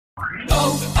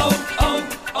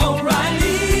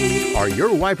O'Reilly. Are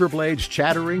your wiper blades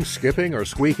chattering, skipping, or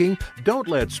squeaking? Don't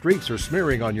let streaks or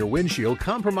smearing on your windshield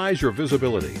compromise your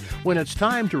visibility. When it's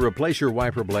time to replace your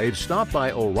wiper blades, stop by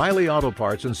O'Reilly Auto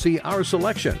Parts and see our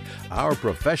selection. Our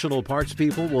professional parts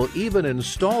people will even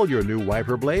install your new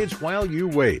wiper blades while you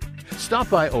wait. Stop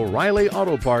by O'Reilly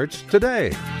Auto Parts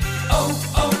today.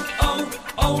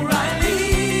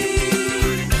 O'Reilly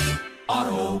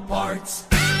Auto Parts.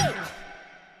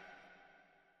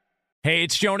 Hey,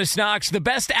 it's Jonas Knox. The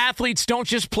best athletes don't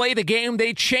just play the game,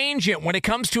 they change it. When it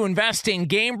comes to investing,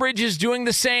 GameBridge is doing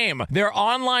the same. Their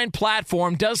online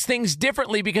platform does things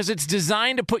differently because it's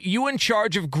designed to put you in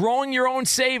charge of growing your own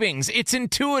savings. It's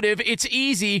intuitive, it's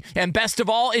easy, and best of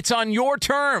all, it's on your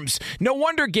terms. No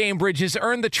wonder GameBridge has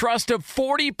earned the trust of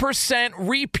 40%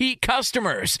 repeat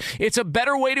customers. It's a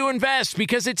better way to invest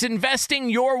because it's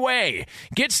investing your way.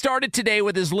 Get started today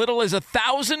with as little as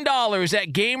 $1,000 at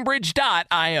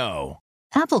GameBridge.io.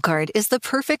 Apple Card is the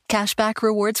perfect cashback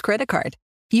rewards credit card.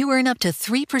 You earn up to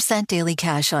 3% daily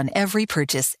cash on every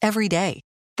purchase every day.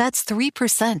 That's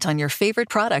 3% on your favorite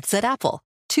products at Apple,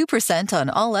 2% on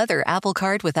all other Apple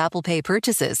Card with Apple Pay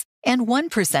purchases, and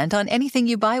 1% on anything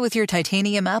you buy with your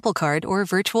titanium Apple Card or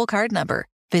virtual card number.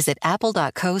 Visit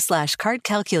apple.co/card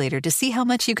calculator to see how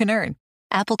much you can earn.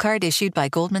 Apple Card issued by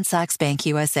Goldman Sachs Bank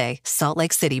USA, Salt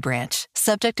Lake City branch.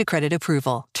 Subject to credit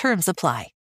approval. Terms apply.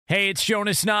 Hey, it's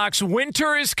Jonas Knox.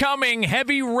 Winter is coming.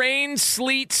 Heavy rain,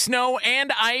 sleet, snow,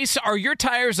 and ice. Are your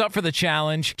tires up for the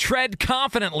challenge? Tread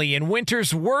confidently in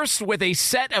winter's worst with a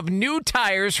set of new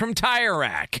tires from Tire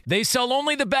Rack. They sell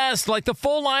only the best, like the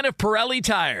full line of Pirelli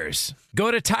tires.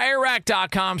 Go to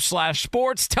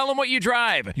TireRack.com/sports. Tell them what you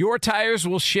drive. Your tires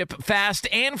will ship fast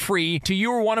and free to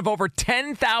you or one of over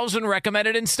 10,000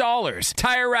 recommended installers.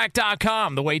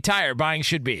 TireRack.com, the way tire buying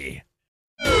should be.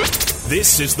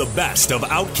 This is the best of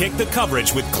Outkick the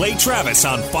Coverage with Clay Travis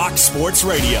on Fox Sports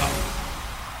Radio.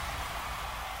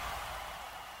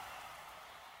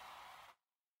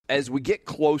 As we get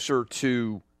closer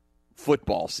to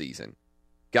football season,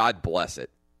 God bless it,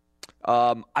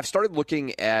 I've started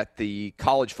looking at the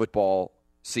college football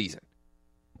season,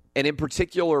 and in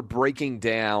particular breaking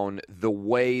down the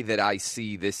way that I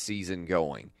see this season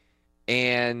going.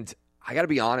 And I got to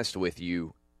be honest with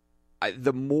you,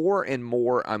 the more and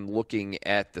more I'm looking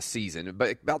at the season,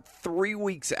 but about 3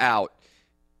 weeks out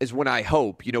is when I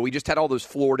hope, we just had all those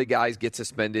Florida guys get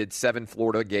suspended, 7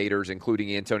 Florida Gators,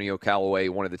 including Antonio Callaway,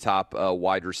 one of the top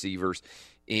wide receivers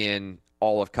in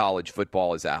all of college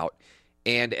football, is out.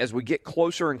 And as we get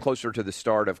closer and closer to the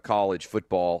start of college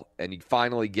football and you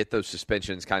finally get those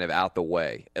suspensions kind of out the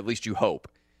way, at least you hope,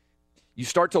 you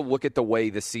start to look at the way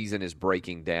the season is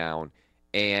breaking down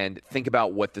and think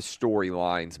about what the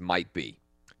storylines might be.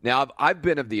 Now, I've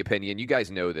been of the opinion, you guys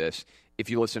know this, if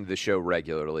you listen to the show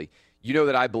regularly, you know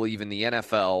that I believe in the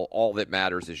NFL, all that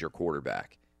matters is your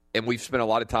quarterback. And we've spent a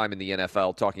lot of time in the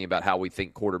NFL talking about how we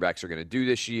think quarterbacks are going to do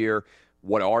this year,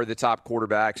 what are the top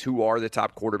quarterbacks, who are the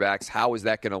top quarterbacks, how is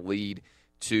that going to lead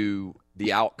to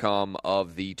the outcome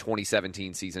of the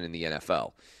 2017 season in the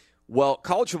NFL. Well,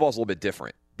 college football is a little bit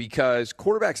different because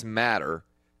quarterbacks matter,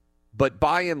 but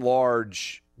by and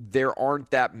large, there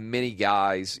aren't that many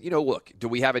guys. Look, do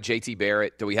we have a J.T.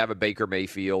 Barrett? Do we have a Baker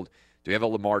Mayfield? Do we have a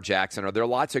Lamar Jackson? Are there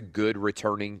lots of good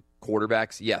returning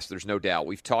quarterbacks? Yes, there's no doubt.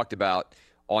 We've talked about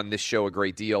on this show a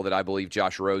great deal that I believe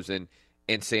Josh Rosen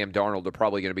and Sam Darnold are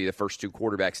probably going to be the first 2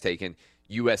 quarterbacks taken,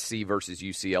 USC versus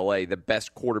UCLA, the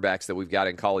best quarterbacks that we've got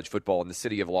in college football in the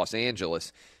city of Los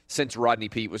Angeles since Rodney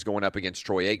Peete was going up against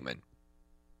Troy Aikman.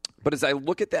 But as I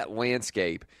look at that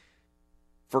landscape,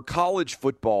 for college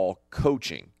football,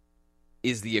 coaching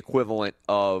is the equivalent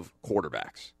of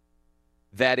quarterbacks.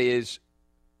 That is,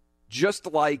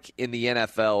 just like in the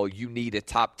NFL, you need a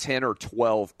top 10 or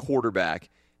 12 quarterback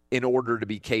in order to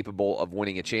be capable of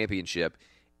winning a championship.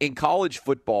 In college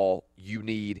football, you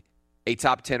need a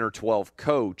top 10 or 12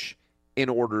 coach in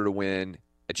order to win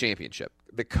a championship.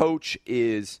 The coach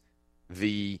is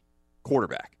the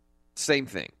quarterback. Same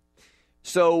thing.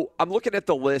 So I'm looking at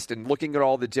the list and looking at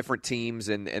all the different teams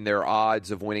and their odds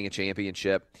of winning a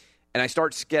championship, and I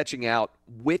start sketching out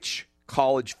which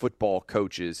college football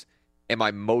coaches am I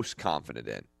most confident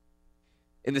in.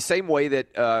 In the same way that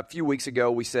a few weeks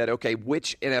ago we said, okay,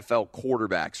 which NFL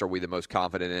quarterbacks are we the most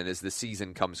confident in as the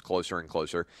season comes closer and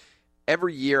closer?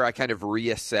 Every year I kind of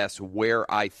reassess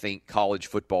where I think college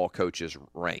football coaches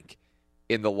rank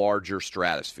in the larger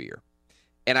stratosphere.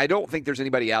 And I don't think there's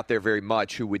anybody out there very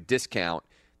much who would discount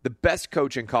the best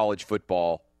coach in college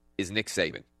football is Nick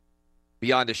Saban.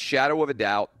 Beyond a shadow of a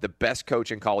doubt, the best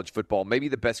coach in college football, maybe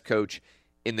the best coach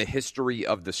in the history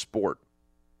of the sport,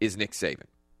 is Nick Saban.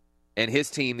 And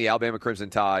his team, the Alabama Crimson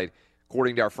Tide,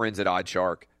 according to our friends at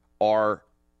OddsShark, are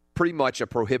pretty much a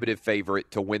prohibitive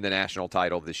favorite to win the national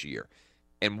title this year.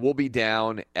 And we'll be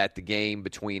down at the game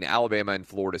between Alabama and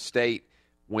Florida State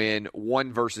when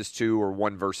 1 versus 2 or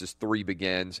 1 versus 3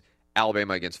 begins,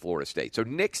 Alabama against Florida State. So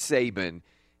Nick Saban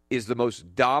is the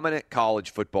most dominant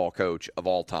college football coach of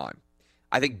all time.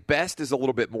 I think best is a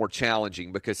little bit more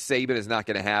challenging because Saban is not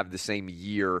going to have the same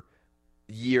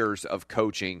years of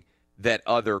coaching that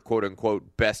other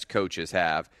quote-unquote best coaches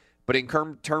have. But in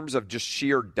terms of just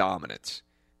sheer dominance,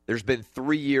 there's been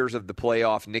 3 years of the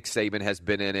playoff. Nick Saban has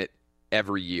been in it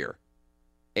every year.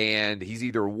 And he's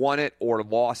either won it or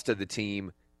lost to the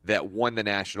team that won the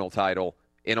national title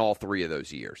in all 3 of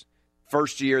those years.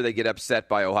 First year, they get upset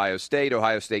by Ohio State.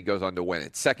 Ohio State goes on to win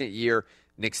it. Second year,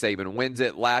 Nick Saban wins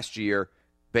it. Last year,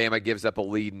 Bama gives up a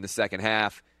lead in the second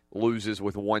half, loses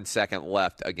with 1 second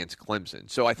left against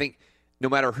Clemson. So I think no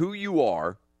matter who you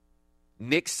are,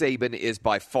 Nick Saban is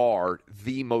by far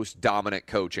the most dominant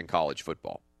coach in college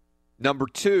football. Number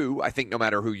 2, I think no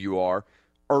matter who you are,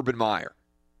 Urban Meyer.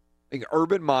 I think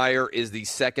Urban Meyer is the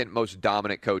second most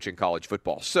dominant coach in college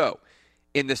football. So,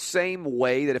 in the same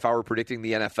way that if I were predicting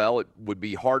the NFL, it would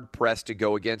be hard-pressed to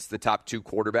go against the top 2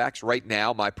 quarterbacks. Right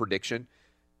now, my prediction,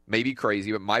 may be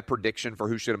crazy, but my prediction for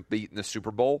who should have beaten the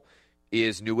Super Bowl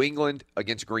is New England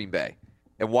against Green Bay.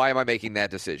 And why am I making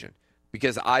that decision?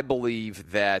 Because I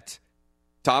believe that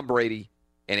Tom Brady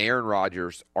and Aaron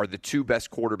Rodgers are the 2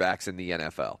 best quarterbacks in the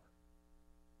NFL.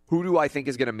 Who do I think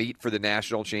is going to meet for the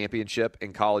national championship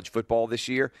in college football this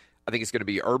year? I think it's going to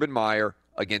be Urban Meyer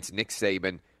against Nick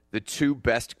Saban, the 2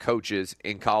 best coaches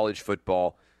in college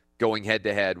football going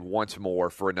head-to-head once more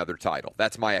for another title.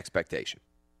 That's my expectation.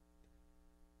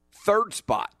 Third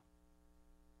spot.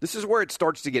 This is where it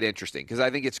starts to get interesting because I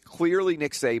think it's clearly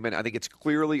Nick Saban. I think it's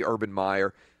clearly Urban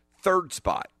Meyer. Third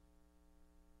spot.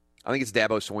 I think it's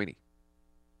Dabo Swinney.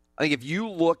 I think if you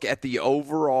look at the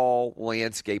overall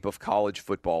landscape of college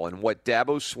football and what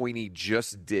Dabo Swinney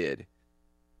just did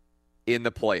in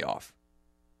the playoff,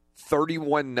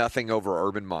 31-0 over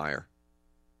Urban Meyer,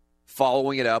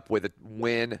 following it up with a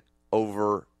win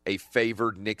over a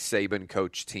favored Nick Saban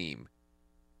coach team,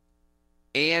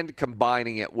 and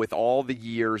combining it with all the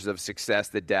years of success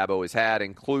that Dabo has had,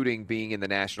 including being in the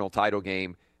national title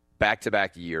game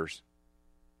back-to-back years,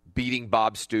 beating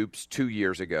Bob Stoops 2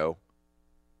 years ago,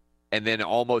 and then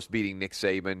almost beating Nick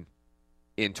Saban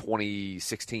in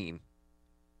 2016.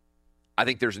 I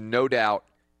think there's no doubt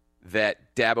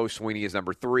that Dabo Swinney is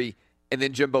number 3, and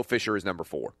then Jimbo Fisher is number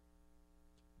 4.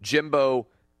 Jimbo,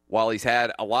 while he's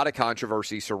had a lot of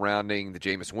controversy surrounding the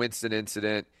Jameis Winston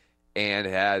incident and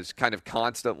has kind of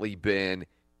constantly been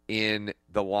in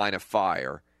the line of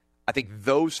fire, I think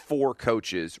those 4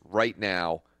 coaches right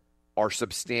now are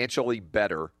substantially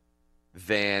better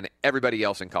than everybody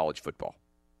else in college football.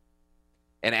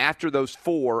 And after those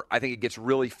 4, I think it gets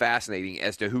really fascinating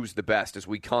as to who's the best as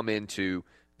we come into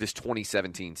this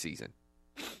 2017 season.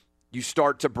 You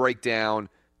start to break down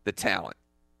the talent.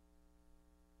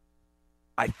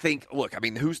 I think, look, I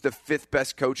mean, who's the 5th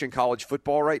best coach in college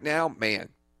football right now? Man,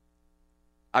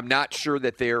 I'm not sure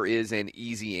that there is an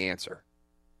easy answer.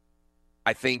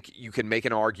 I think you can make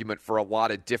an argument for a lot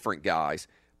of different guys,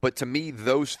 but to me,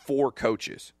 those 4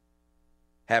 coaches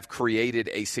have created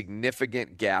a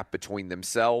significant gap between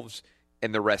themselves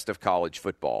and the rest of college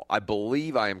football. I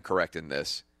believe I am correct in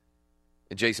this.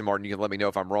 And Jason Martin, you can let me know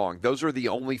if I'm wrong. Those are the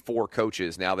only 4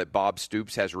 coaches now that Bob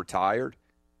Stoops has retired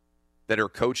that are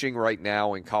coaching right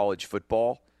now in college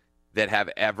football that have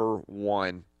ever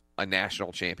won a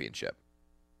national championship.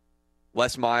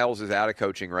 Les Miles is out of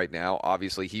coaching right now.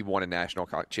 Obviously, he won a national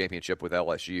championship with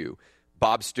LSU.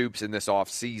 Bob Stoops in this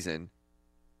offseason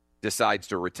decides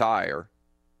to retire.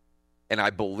 And I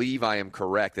believe I am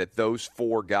correct that those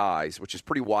 4 guys, which is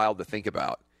pretty wild to think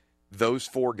about, those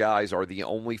 4 guys are the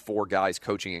only 4 guys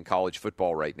coaching in college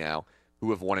football right now who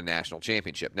have won a national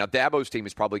championship. Now, Dabo's team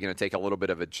is probably going to take a little bit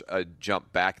of a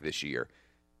jump back this year.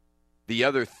 The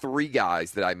other 3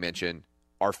 guys that I mentioned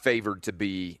are favored to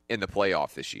be in the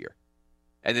playoff this year.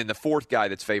 And then the 4th guy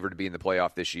that's favored to be in the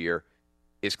playoff this year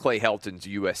is Clay Helton's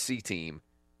USC team.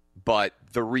 But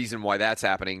the reason why that's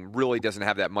happening really doesn't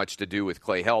have that much to do with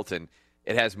Clay Helton.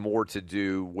 It has more to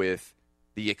do with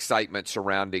the excitement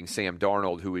surrounding Sam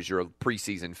Darnold, who is your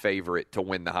preseason favorite to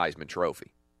win the Heisman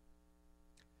Trophy.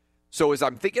 So as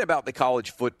I'm thinking about the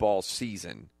college football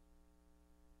season,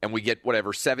 and we get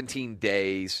 17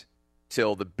 days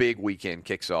till the big weekend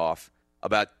kicks off,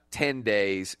 about 10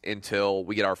 days until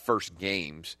we get our first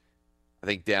games, I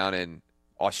think down in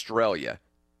Australia,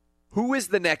 who is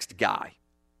the next guy?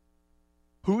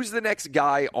 Who's the next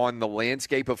guy on the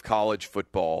landscape of college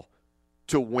football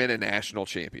to win a national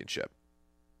championship?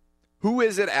 Who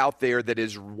is it out there that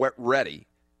is ready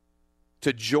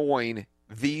to join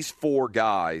these four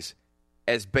guys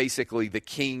as basically the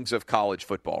kings of college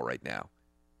football right now?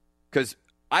 Because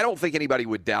I don't think anybody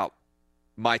would doubt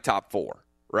my top four,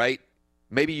 right?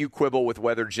 Maybe you quibble with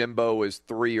whether Jimbo is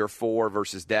 3 or 4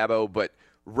 versus Dabo, but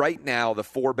right now the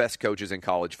four best coaches in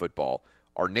college football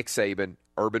are Nick Saban,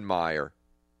 Urban Meyer,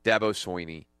 Dabo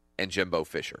Swinney, and Jimbo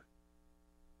Fisher.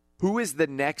 Who is the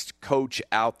next coach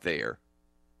out there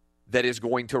that is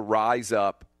going to rise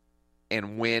up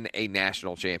and win a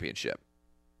national championship?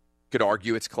 Could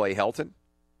argue it's Clay Helton.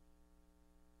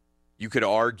 You could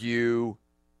argue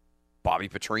Bobby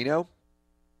Petrino.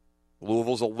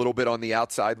 Louisville's a little bit on the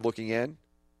outside looking in.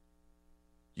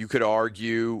 You could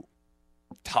argue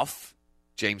tough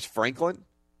James Franklin.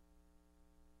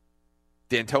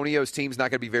 D'Antonio's team's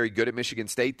not going to be very good at Michigan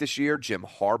State this year. Jim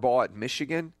Harbaugh at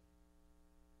Michigan.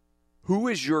 Who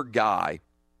is your guy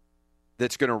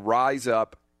that's going to rise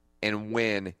up and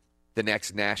win the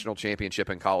next national championship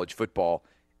in college football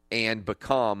and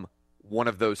become one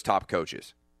of those top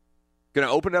coaches? Going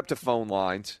to open it up to phone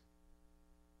lines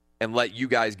and let you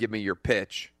guys give me your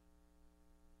pitch.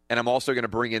 And I'm also going to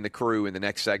bring in the crew in the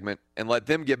next segment and let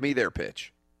them give me their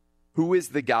pitch. Who is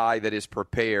the guy that is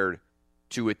prepared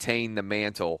to attain the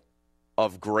mantle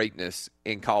of greatness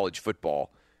in college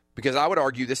football? Because I would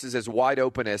argue this is as wide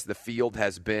open as the field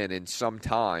has been in some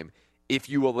time if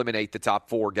you eliminate the top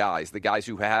four guys, the guys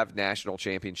who have national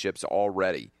championships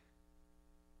already.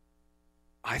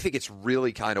 I think it's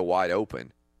really kind of wide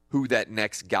open who that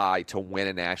next guy to win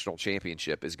a national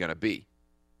championship is going to be.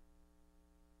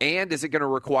 And is it going to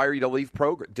require you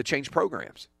to to change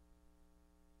programs?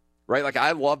 Right? Like,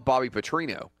 I love Bobby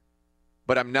Petrino,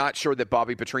 but I'm not sure that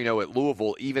Bobby Petrino at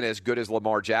Louisville, even as good as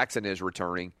Lamar Jackson is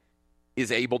returning,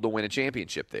 is able to win a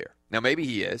championship there. Now, maybe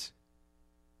he is,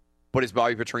 but is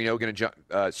Bobby Petrino going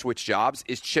to switch jobs?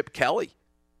 Is Chip Kelly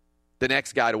the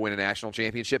next guy to win a national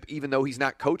championship, even though he's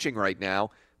not coaching right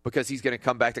now, because he's going to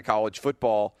come back to college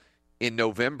football in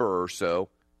November or so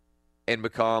and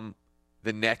become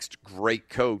the next great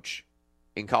coach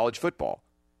in college football?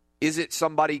 Is it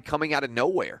somebody coming out of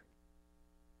nowhere?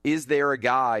 Is there a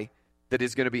guy that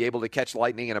is going to be able to catch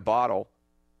lightning in a bottle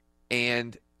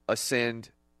and ascend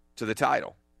to the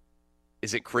title?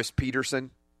 Is it Chris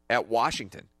Peterson at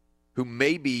Washington, who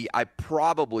maybe I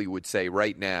probably would say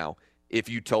right now, if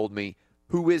you told me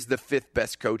who is the 5th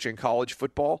best coach in college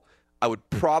football, I would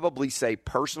probably say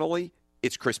personally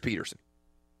it's Chris Peterson.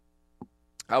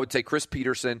 I would say Chris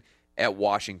Peterson at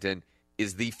Washington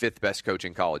is the 5th best coach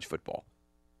in college football.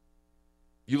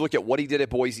 You look at what he did at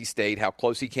Boise State, how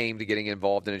close he came to getting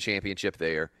involved in a championship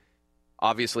there,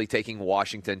 obviously taking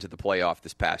Washington to the playoff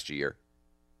this past year.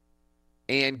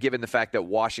 And given the fact that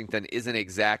Washington isn't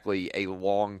exactly a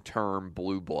long-term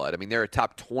blue blood. I mean, they're a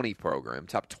top 20 program,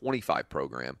 top 25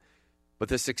 program. But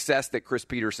the success that Chris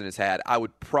Peterson has had, I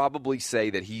would probably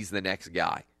say that he's the next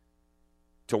guy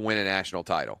to win a national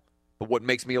title. But what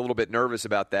makes me a little bit nervous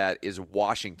about that is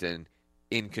Washington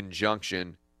in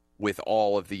conjunction with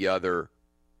all of the other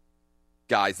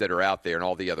guys that are out there and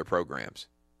all the other programs.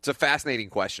 It's a fascinating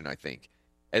question, I think,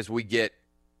 as we get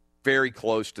very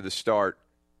close to the start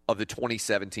of the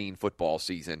 2017 football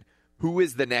season. Who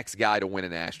is the next guy to win a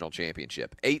national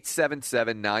championship?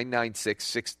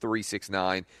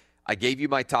 877-996-6369. I gave you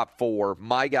my top 4.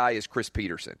 My guy is Chris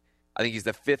Peterson. I think he's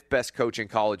the 5th best coach in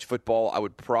college football. I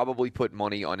would probably put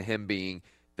money on him being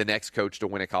the next coach to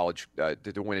win a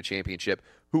to win a championship.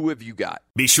 Who have you got?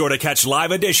 Be sure to catch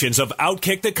live editions of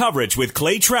Outkick the Coverage with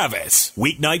Clay Travis,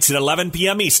 weeknights at 11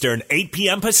 p.m. Eastern, 8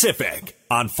 p.m. Pacific,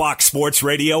 on Fox Sports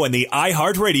Radio and the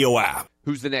iHeartRadio app.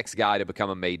 Who's the next guy to become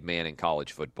a made man in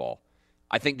college football?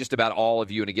 I think just about all of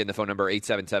you, and again, the phone number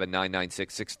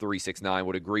 877-996-6369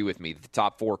 would agree with me that the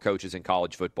top 4 coaches in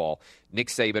college football, Nick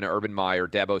Saban, Urban Meyer,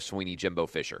 Dabo Swinney, Jimbo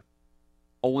Fisher.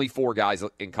 Only 4 guys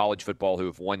in college football who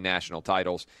have won national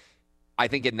titles. I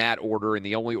think in that order, and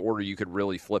the only order you could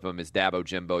really flip them is Dabo,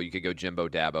 Jimbo. You could go Jimbo,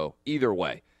 Dabo. Either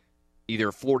way.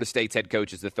 Either Florida State's head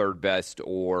coach is the 3rd best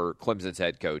or Clemson's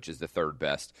head coach is the 3rd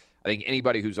best. I think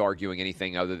anybody who's arguing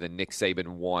anything other than Nick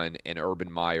Saban 1 and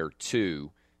Urban Meyer 2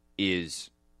 is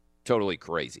totally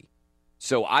crazy.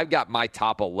 So I've got my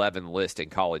top 11 list in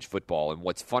college football, and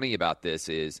what's funny about this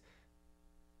is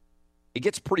it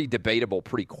gets pretty debatable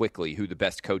pretty quickly who the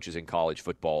best coaches in college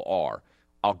football are.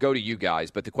 I'll go to you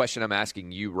guys, but the question I'm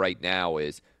asking you right now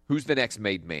is, who's the next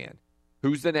made man?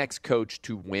 Who's the next coach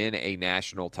to win a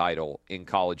national title in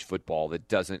college football that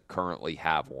doesn't currently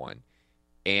have one?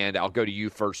 And I'll go to you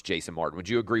first, Jason Martin. Would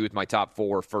you agree with my top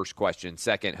 4? First question.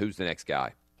 Second, who's the next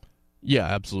guy? Yeah,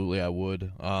 absolutely, I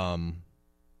would.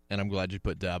 and I'm glad you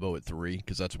put Dabo at 3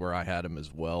 because that's where I had him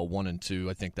as well. 1 and 2,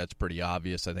 I think that's pretty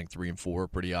obvious. I think 3 and 4 are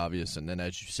pretty obvious. And then,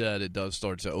 as you said, it does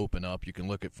start to open up. You can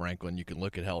look at Franklin. You can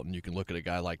look at Helton. You can look at a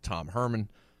guy like Tom Herman.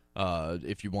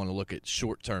 If you want to look at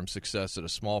short-term success at a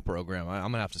small program, I'm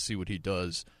going to have to see what he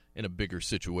does in a bigger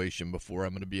situation before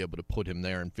I'm going to be able to put him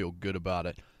there and feel good about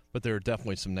it. But there are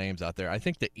definitely some names out there. I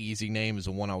think the easy name is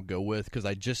the one I'll go with because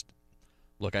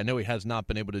look, I know he has not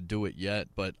been able to do it yet,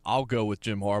 but I'll go with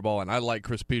Jim Harbaugh, and I like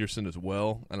Chris Peterson as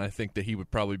well, and I think that he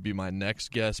would probably be my next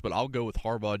guess, but I'll go with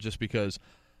Harbaugh just because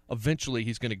eventually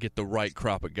he's going to get the right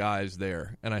crop of guys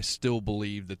there, and I still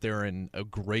believe that they're in a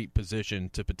great position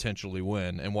to potentially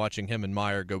win, and watching him and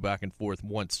Meyer go back and forth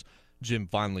once Jim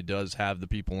finally does have the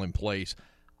people in place,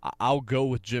 I'll go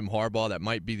with Jim Harbaugh. That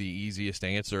might be the easiest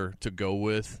answer to go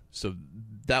with. So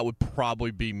that would probably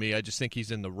be me. I just think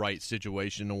he's in the right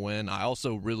situation to win. I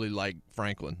also really like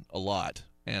Franklin a lot.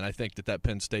 And I think that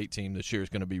Penn State team this year is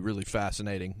going to be really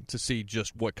fascinating to see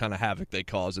just what kind of havoc they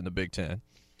cause in the Big Ten.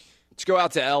 Let's go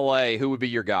out to L.A. Who would be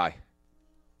your guy?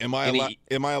 Am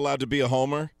I allowed to be a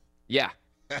homer? Yeah.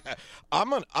 I'm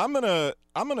gonna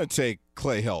take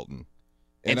Clay Helton.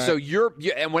 And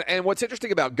what's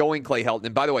interesting about going Clay Helton,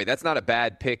 and by the way, that's not a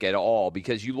bad pick at all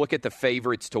because you look at the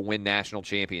favorites to win national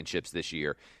championships this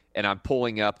year, and I'm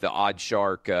pulling up the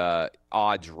OddsShark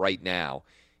odds right now.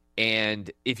 And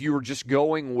if you were just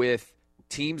going with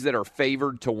teams that are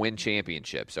favored to win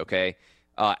championships, okay,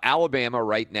 Alabama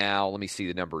right now, let me see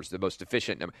the numbers, the most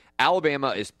efficient number. Alabama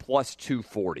is plus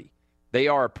 240. They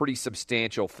are a pretty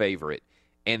substantial favorite.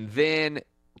 And then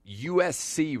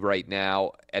USC right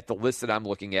now, at the list that I'm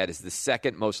looking at, is the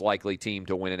second most likely team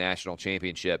to win a national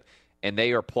championship, and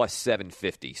they are plus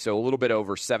 750, so a little bit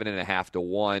over 7.5 to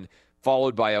 1,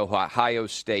 followed by Ohio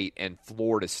State and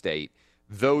Florida State.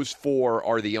 Those four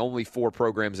are the only four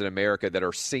programs in America that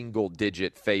are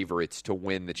single-digit favorites to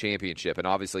win the championship, and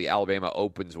obviously Alabama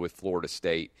opens with Florida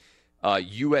State.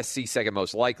 USC second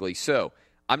most likely. So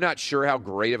I'm not sure how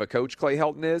great of a coach Clay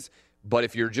Helton is, but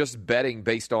if you're just betting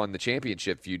based on the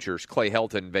championship futures, Clay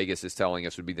Helton, Vegas is telling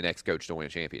us, would be the next coach to win a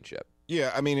championship.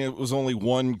 Yeah, I mean, it was only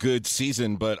one good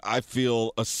season, but I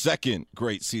feel a second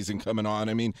great season coming on.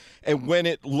 I mean, and when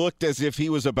it looked as if he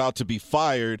was about to be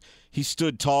fired, he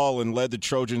stood tall and led the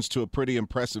Trojans to a pretty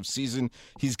impressive season.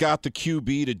 He's got the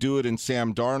QB to do it in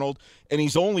Sam Darnold, and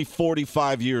he's only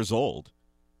 45 years old.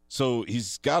 So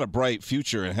he's got a bright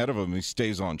future ahead of him. He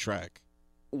stays on track.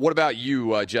 What about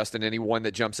you, Justin? Anyone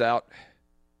that jumps out?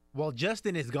 Well,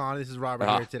 Justin is gone. This is Robert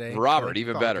here today. Robert, so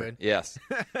even better. Good. Yes.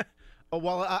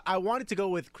 Well, I wanted to go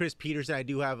with Chris Peterson. I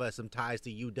do have some ties to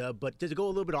UW, but to go a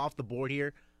little bit off the board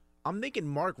here, I'm thinking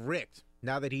Mark Richt.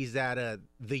 Now that he's at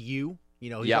the U,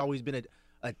 he's always been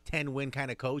a 10-win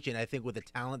kind of coach, and I think with the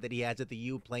talent that he has at the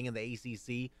U, playing in the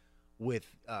ACC, with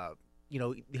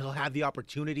he'll have the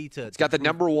opportunity to. It's got the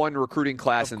number one recruiting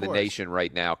class in the nation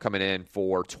right now, coming in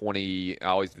for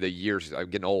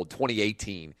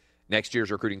 2018. Next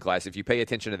year's recruiting class. If you pay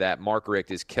attention to that, Mark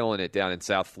Richt is killing it down in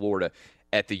South Florida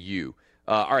at the U.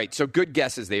 All right, so good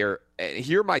guesses there.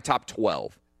 Here are my top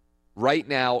 12 right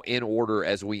now in order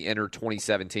as we enter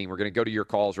 2017. We're going to go to your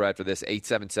calls right after this,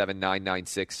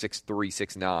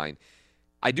 877-996-6369.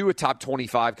 I do a top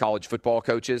 25 college football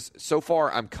coaches. So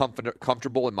far, I'm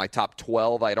comfortable in my top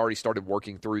 12. I had already started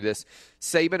working through this.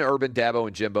 Saban, Urban, Dabo,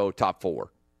 and Jimbo, top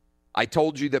 4. I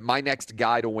told you that my next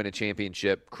guy to win a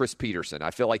championship, Chris Peterson. I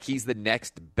feel like he's the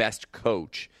next best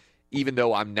coach, even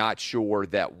though I'm not sure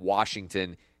that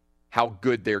Washington, how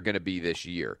good they're going to be this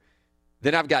year.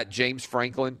 Then I've got James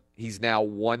Franklin. He's now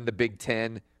won the Big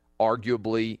Ten,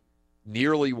 arguably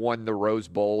nearly won the Rose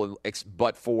Bowl,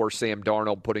 but for Sam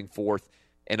Darnold putting forth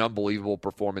an unbelievable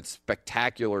performance.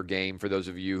 Spectacular game for those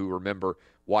of you who remember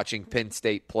watching Penn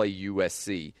State play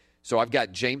USC. So I've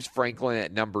got James Franklin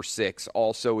at number 6,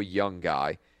 also a young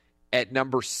guy. At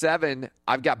number 7,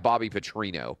 I've got Bobby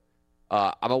Petrino.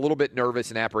 I'm a little bit nervous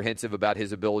and apprehensive about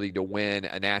his ability to win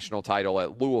a national title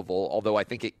at Louisville, although I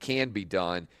think it can be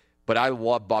done. But I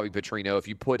love Bobby Petrino. If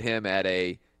you put him at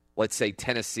a, let's say,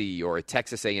 Tennessee or a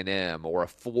Texas A&M or a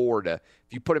Florida,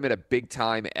 if you put him in a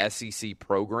big-time SEC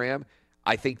program,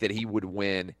 I think that he would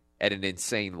win at an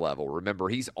insane level. Remember,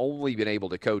 he's only been able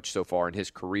to coach so far in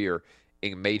his career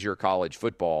in major college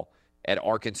football at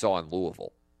Arkansas and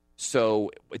Louisville. So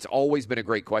it's always been a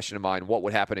great question of mine, what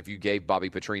would happen if you gave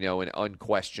Bobby Petrino an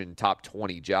unquestioned top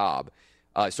 20 job?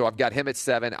 So I've got him at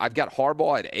 7. I've got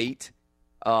Harbaugh at 8.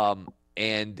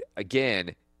 And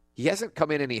again, he hasn't come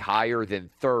in any higher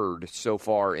than 3rd so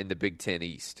far in the Big Ten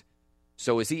East.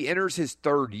 So as he enters his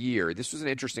 3rd year, this was an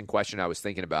interesting question I was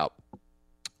thinking about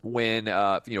when,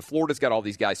 Florida's got all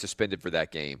these guys suspended for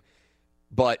that game.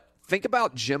 But think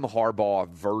about Jim Harbaugh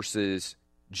versus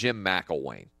Jim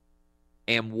McElwain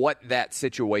and what that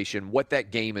situation, what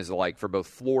that game is like for both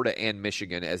Florida and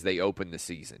Michigan as they open the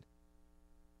season.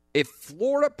 If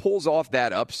Florida pulls off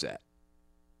that upset,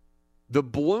 the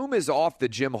bloom is off the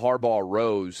Jim Harbaugh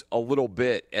rose a little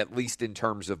bit, at least in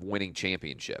terms of winning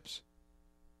championships.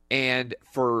 And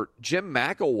for Jim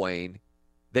McElwain,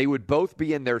 they would both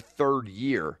be in their third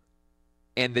year.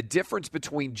 And the difference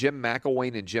between Jim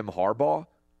McElwain and Jim Harbaugh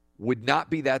would not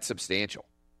be that substantial,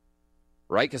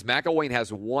 right? Because McElwain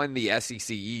has won the SEC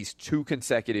East 2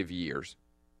 consecutive years.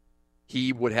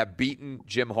 He would have beaten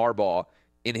Jim Harbaugh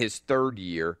in his third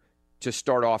year to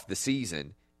start off the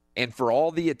season. And for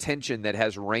all the attention that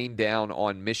has rained down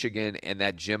on Michigan and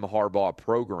that Jim Harbaugh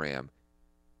program,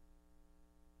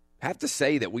 I have to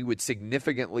say that we would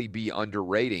significantly be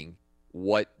underrating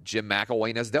what Jim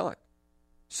McElwain has done.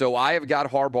 So I have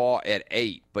got Harbaugh at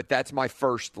 8, but that's my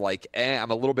first,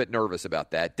 I'm a little bit nervous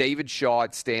about that. David Shaw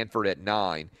at Stanford at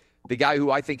 9, the guy who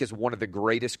I think is one of the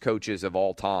greatest coaches of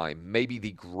all time, maybe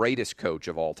the greatest coach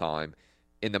of all time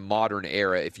in the modern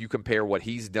era. If you compare what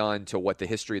he's done to what the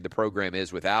history of the program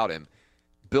is without him,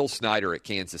 Bill Snyder at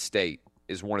Kansas State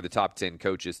is one of the top 10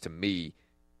 coaches to me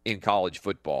in college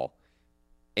football.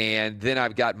 And then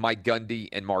I've got Mike Gundy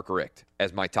and Mark Richt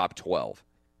as my top 12.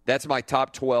 That's my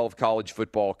top 12 college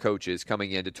football coaches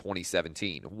coming into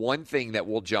 2017. One thing that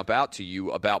will jump out to you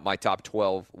about my top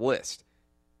 12 list,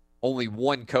 only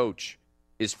one coach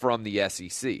is from the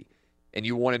SEC. And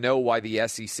you want to know why the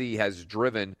SEC has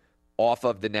driven off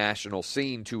of the national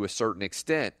scene to a certain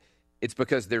extent. It's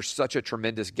because there's such a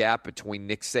tremendous gap between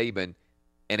Nick Saban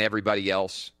and everybody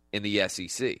else in the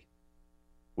SEC.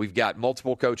 We've got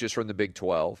multiple coaches from the Big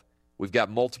 12. We've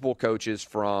got multiple coaches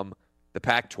from the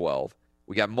Pac-12.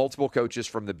 We got multiple coaches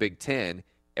from the Big 10,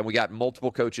 and we got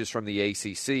multiple coaches from the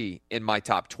ACC in my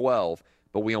top 12,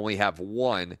 but we only have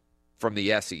one from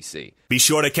the SEC. Be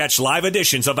sure to catch live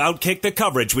editions of Outkick the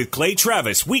Coverage with Clay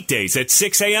Travis weekdays at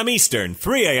 6 a.m. Eastern,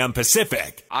 3 a.m.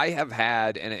 Pacific. I have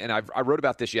had, and I wrote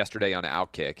about this yesterday on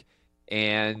Outkick,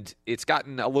 and it's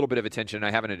gotten a little bit of attention.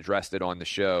 I haven't addressed it on the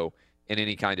show in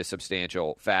any kind of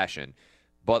substantial fashion.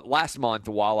 But last month,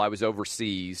 while I was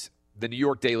overseas, the New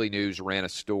York Daily News ran a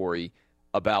story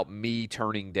about me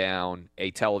turning down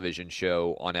a television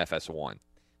show on FS1.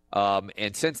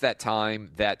 And since that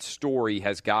time, that story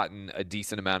has gotten a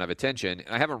decent amount of attention.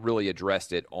 And I haven't really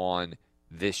addressed it on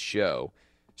this show.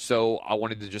 So I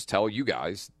wanted to just tell you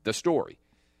guys the story.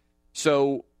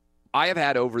 So I have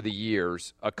had over the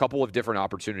years a couple of different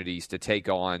opportunities to take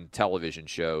on television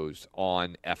shows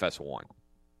on FS1.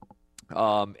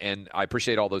 And I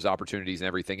appreciate all those opportunities and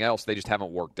everything else. They just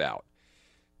haven't worked out.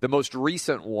 The most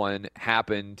recent one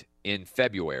happened in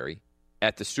February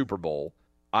at the Super Bowl.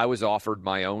 I was offered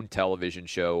my own television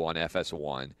show on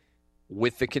FS1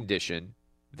 with the condition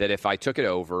that if I took it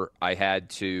over, I had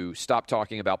to stop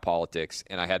talking about politics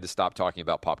and I had to stop talking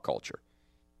about pop culture.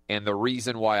 And the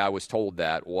reason why I was told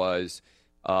that was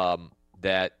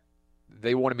that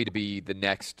they wanted me to be the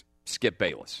next Skip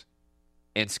Bayless.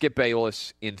 And Skip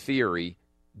Bayless, in theory,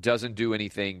 doesn't do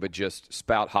anything but just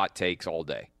spout hot takes all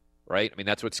day. Right? I mean,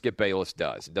 that's what Skip Bayless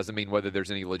does. It doesn't mean whether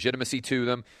there's any legitimacy to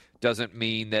them, doesn't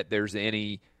mean that there's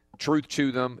any truth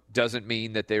to them, doesn't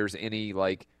mean that there's any,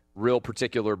 real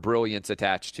particular brilliance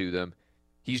attached to them.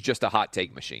 He's just a hot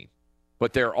take machine.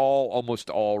 But they're almost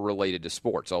all related to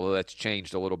sports, although that's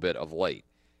changed a little bit of late.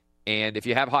 And if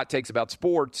you have hot takes about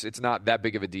sports, it's not that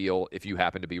big of a deal if you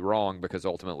happen to be wrong, because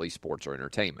ultimately sports are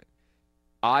entertainment.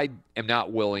 I am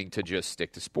not willing to just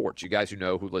stick to sports. You guys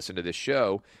who listen to this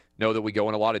show know that we go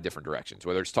in a lot of different directions,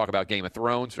 whether it's talk about Game of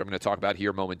Thrones, which I'm going to talk about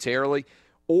here momentarily,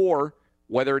 or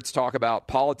whether it's talk about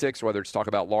politics, whether it's talk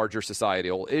about larger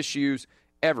societal issues,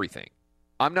 everything.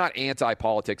 I'm not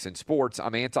anti-politics in sports.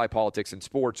 I'm anti-politics in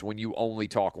sports when you only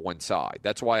talk one side.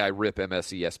 That's why I rip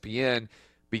MSESPN,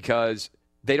 because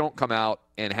they don't come out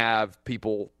and have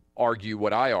people argue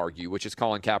what I argue, which is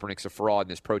Colin Kaepernick's a fraud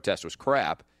and his protest was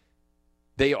crap.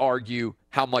 They argue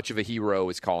how much of a hero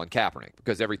is Colin Kaepernick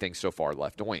because everything's so far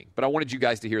left wing. But I wanted you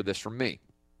guys to hear this from me.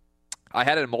 I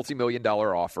had a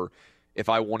multi-million-dollar offer if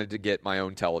I wanted to get my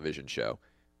own television show.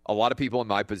 A lot of people in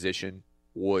my position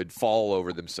would fall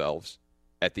over themselves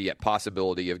at the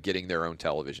possibility of getting their own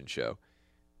television show.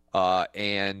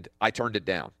 And I turned it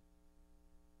down.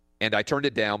 And I turned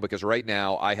it down because right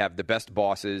now I have the best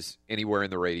bosses anywhere in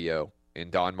the radio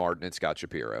in Don Martin and Scott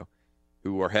Shapiro,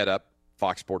 who are head up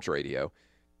Fox Sports Radio,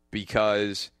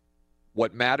 because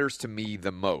what matters to me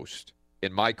the most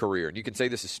in my career, and you can say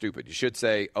this is stupid. You should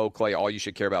say, oh, Clay, all you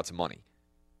should care about is money.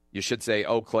 You should say,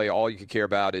 oh, Clay, all you could care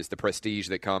about is the prestige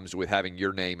that comes with having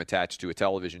your name attached to a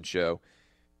television show.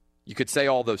 You could say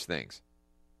all those things.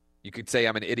 You could say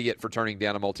I'm an idiot for turning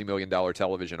down a multi-million-dollar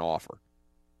television offer.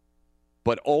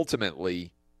 But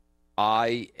ultimately,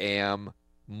 I am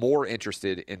more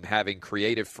interested in having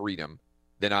creative freedom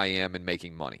than I am in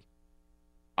making money.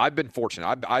 I've been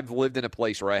fortunate. I've lived in a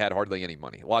place where I had hardly any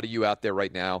money. A lot of you out there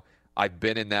right now, I've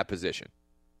been in that position,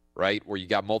 right, where you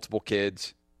got multiple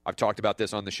kids. I've talked about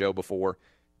this on the show before.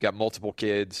 You got multiple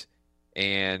kids,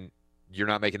 and you're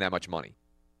not making that much money.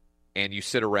 And you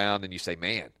sit around and you say,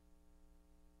 man,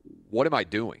 what am I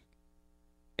doing?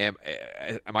 Am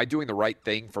I doing the right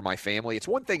thing for my family? It's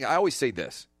one thing, I always say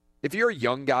this. If you're a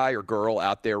young guy or girl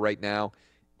out there right now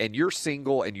and you're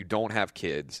single and you don't have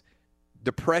kids,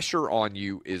 the pressure on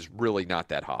you is really not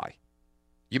that high.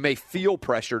 You may feel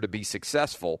pressure to be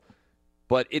successful,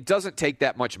 but it doesn't take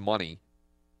that much money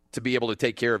to be able to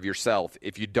take care of yourself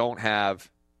if you don't have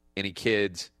any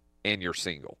kids and you're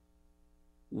single.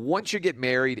 Once you get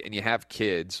married and you have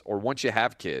kids, or once you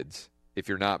have kids, if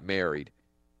you're not married,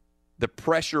 the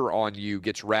pressure on you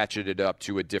gets ratcheted up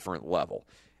to a different level.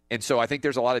 And so I think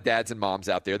there's a lot of dads and moms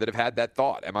out there that have had that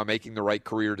thought. Am I making the right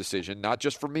career decision, not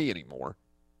just for me anymore,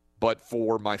 but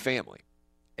for my family?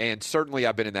 And certainly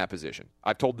I've been in that position.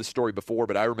 I've told this story before,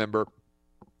 but I remember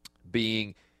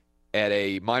being at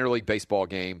a minor league baseball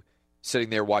game, sitting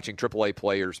there watching AAA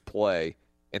players play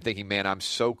and thinking, man, I'm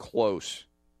so close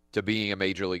to being a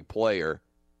major league player,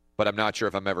 but I'm not sure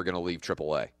if I'm ever going to leave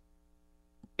AAA.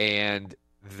 And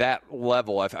that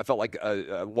level, I felt like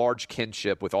a large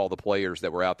kinship with all the players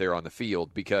that were out there on the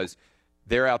field, because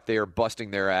they're out there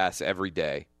busting their ass every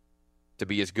day to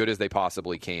be as good as they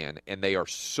possibly can, and they are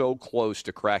so close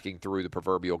to cracking through the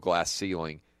proverbial glass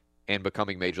ceiling and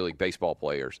becoming Major League Baseball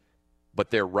players, but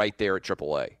they're right there at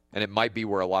AAA, and it might be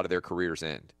where a lot of their careers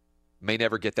end. May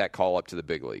never get that call up to the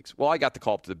big leagues. Well, I got the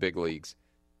call up to the big leagues,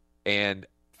 and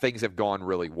things have gone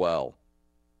really well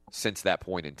since that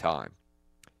point in time.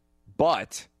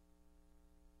 But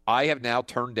I have now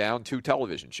turned down 2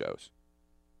 television shows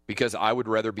because I would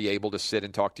rather be able to sit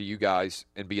and talk to you guys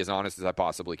and be as honest as I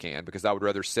possibly can, because I would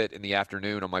rather sit in the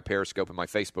afternoon on my Periscope and my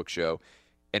Facebook show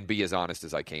and be as honest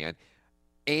as I can.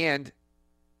 And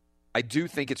I do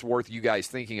think it's worth you guys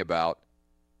thinking about,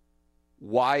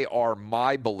 why are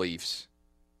my beliefs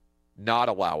not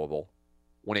allowable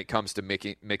when it comes to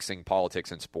mixing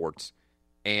politics and sports?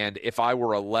 And if I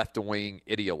were a left-wing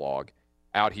ideologue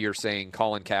out here saying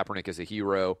Colin Kaepernick is a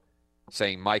hero,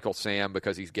 saying Michael Sam,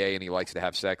 because he's gay and he likes to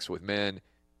have sex with men,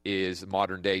 is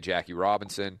modern-day Jackie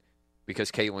Robinson, because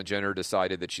Caitlyn Jenner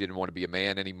decided that she didn't want to be a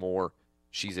man anymore,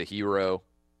 she's a hero.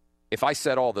 If I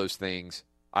said all those things,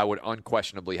 I would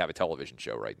unquestionably have a television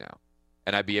show right now,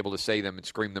 and I'd be able to say them and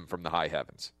scream them from the high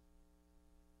heavens.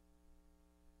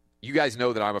 You guys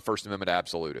know that I'm a First Amendment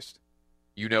absolutist.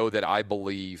 You know that I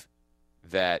believe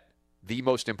that the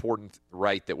most important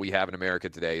right that we have in America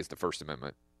today is the First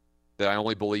Amendment, that I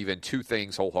only believe in 2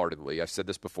 things wholeheartedly. I've said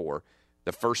this before: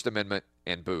 the First Amendment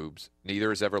and boobs. Neither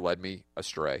has ever led me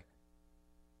astray.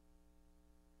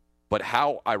 But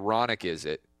how ironic is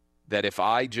it that if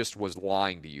I just was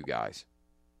lying to you guys,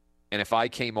 and if I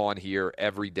came on here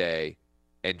every day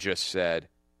and just said,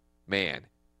 man,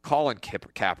 Colin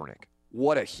Kaepernick,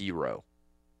 what a hero.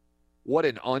 What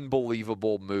an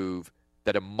unbelievable move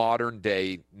that a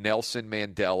modern-day Nelson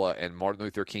Mandela and Martin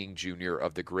Luther King Jr.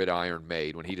 of the gridiron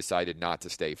made when he decided not to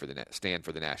stand for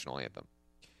the national anthem.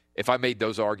 If I made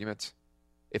those arguments,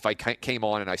 if I came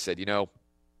on and I said, you know,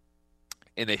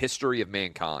 in the history of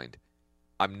mankind,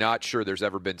 I'm not sure there's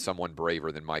ever been someone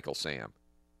braver than Michael Sam.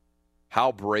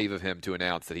 How brave of him to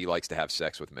announce that he likes to have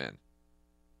sex with men.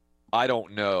 I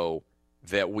don't know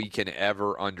that we can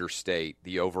ever understate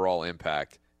the overall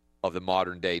impact of the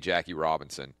modern-day Jackie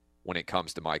Robinson when it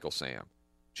comes to Michael Sam.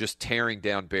 Just tearing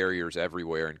down barriers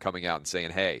everywhere and coming out and saying,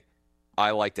 hey,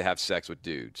 I like to have sex with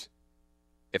dudes.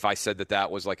 If I said that that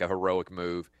was like a heroic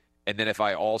move, and then if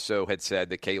I also had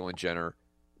said that Caitlyn Jenner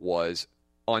was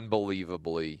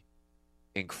unbelievably,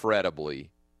 incredibly,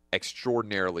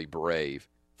 extraordinarily brave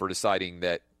for deciding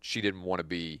that she didn't want to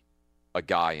be a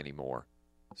guy anymore.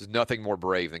 There's nothing more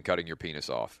brave than cutting your penis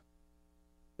off.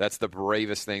 That's the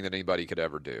bravest thing that anybody could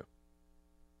ever do.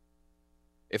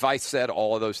 If I said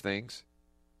all of those things,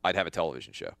 I'd have a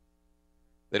television show.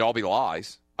 They'd all be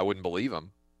lies. I wouldn't believe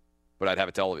them, but I'd have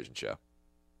a television show.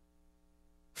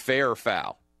 Fair or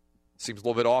foul? Seems a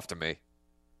little bit off to me.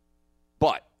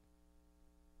 But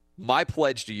my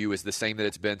pledge to you is the same that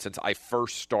it's been since I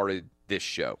first started this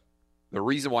show. The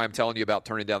reason why I'm telling you about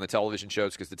turning down the television show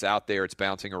is because it's out there, it's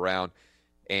bouncing around,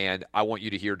 and I want you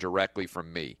to hear directly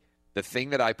from me. The thing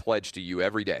that I pledge to you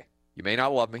every day, you may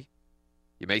not love me,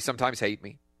 you may sometimes hate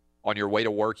me. On your way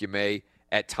to work, you may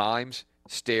at times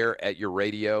stare at your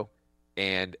radio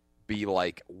and be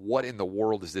like, what in the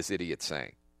world is this idiot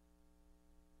saying?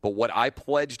 But what I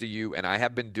pledge to you, and I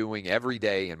have been doing every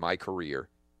day in my career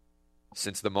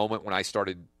since the moment when I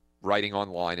started writing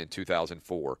online in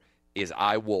 2004, is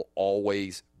I will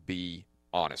always be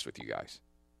honest with you guys.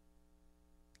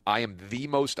 I am the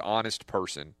most honest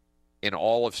person in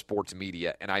all of sports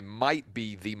media, and I might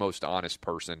be the most honest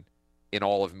person in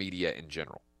all of media in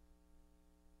general.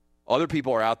 Other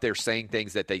people are out there saying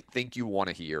things that they think you want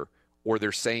to hear, or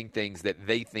they're saying things that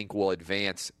they think will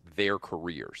advance their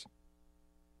careers.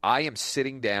 I am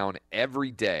sitting down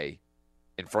every day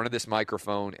in front of this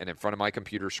microphone and in front of my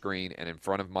computer screen and in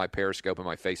front of my Periscope and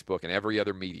my Facebook and every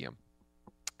other medium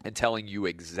and telling you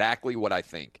exactly what I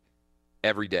think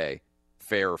every day,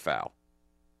 fair or foul.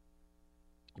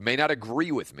 You may not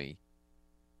agree with me,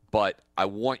 but I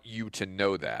want you to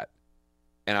know that.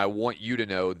 And I want you to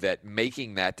know that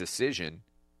making that decision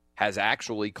has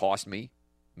actually cost me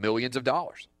millions of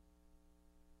dollars.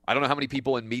 I don't know how many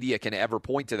people in media can ever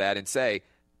point to that and say,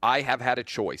 I have had a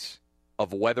choice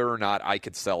of whether or not I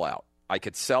could sell out. I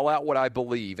could sell out what I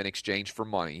believe in exchange for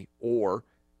money, or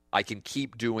I can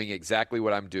keep doing exactly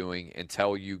what I'm doing and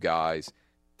tell you guys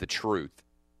the truth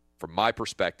from my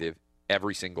perspective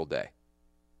every single day.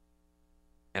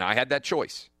 And I had that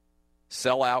choice.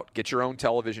 Sell out, get your own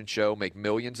television show, make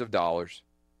millions of dollars.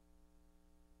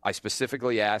 I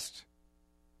specifically asked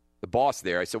the boss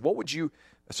there, I said, what would you,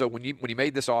 so when you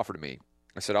made this offer to me,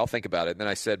 I said, I'll think about it. And then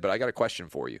I said, but I got a question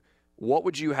for you. What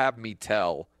would you have me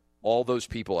tell all those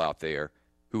people out there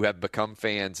who have become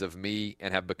fans of me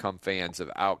and have become fans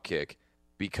of Outkick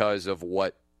because of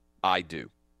what I do?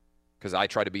 Because I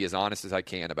try to be as honest as I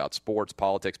can about sports,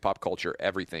 politics, pop culture,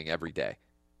 everything, every day.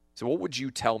 So what would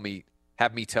you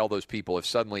have me tell those people if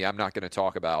suddenly I'm not going to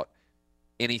talk about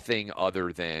anything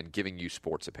other than giving you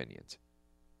sports opinions?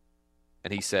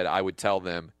 And he said, I would tell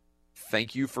them,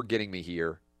 thank you for getting me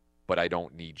here, but I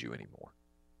don't need you anymore.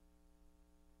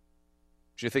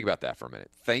 You think about that for a minute.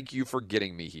 Thank you for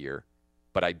getting me here,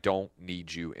 but I don't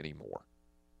need you anymore.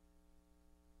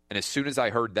 And as soon as I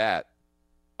heard that,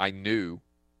 I knew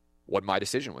what my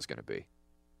decision was going to be.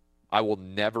 I will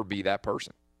never be that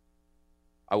person.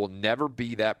 I will never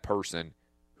be that person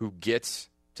who gets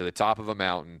to the top of a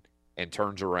mountain and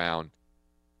turns around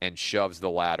and shoves the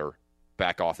ladder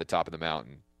back off the top of the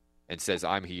mountain and says,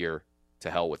 I'm here, to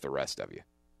hell with the rest of you.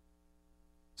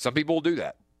 Some people will do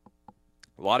that.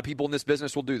 A lot of people in this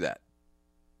business will do that.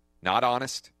 Not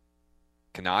honest,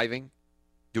 conniving,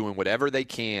 doing whatever they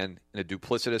can in a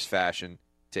duplicitous fashion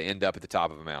to end up at the top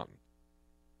of a mountain.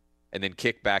 And then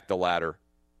kick back the ladder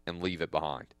and leave it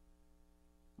behind.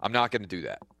 I'm not going to do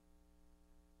that.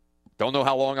 Don't know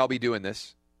how long I'll be doing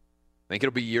this. I think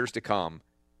it'll be years to come.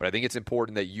 But I think it's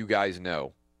important that you guys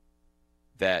know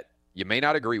that you may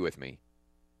not agree with me,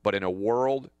 but in a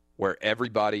world where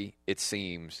everybody, it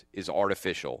seems, is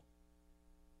artificial,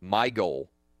 my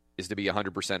goal is to be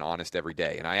 100% honest every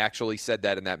day. And I actually said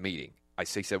that in that meeting. I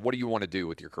said, what do you want to do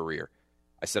with your career?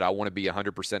 I said, I want to be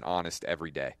 100% honest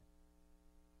every day.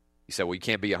 He said, well, you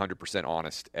can't be 100%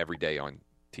 honest every day on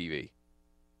TV.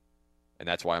 And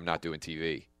that's why I'm not doing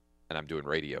TV, and I'm doing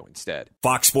radio instead.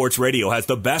 Fox Sports Radio has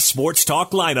the best sports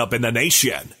talk lineup in the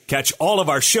nation. Catch all of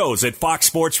our shows at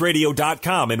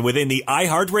foxsportsradio.com and within the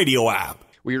iHeartRadio app.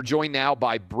 We are joined now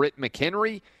by Britt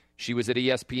McHenry. She was at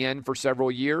ESPN for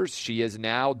several years. She is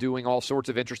now doing all sorts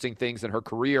of interesting things in her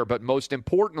career. But most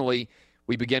importantly,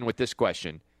 we begin with this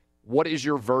question. What is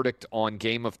your verdict on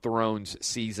Game of Thrones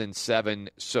Season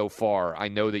 7 so far? I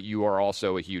know that you are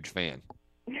also a huge fan.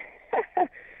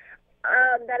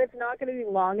 That it's not going to be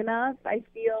long enough. I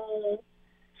feel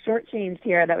shortchanged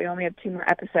here that we only have 2 more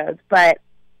episodes. But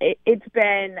it's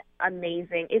been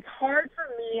amazing. It's hard for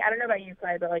me. I don't know about you,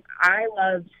 Clay, but I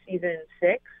loved Season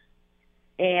 6.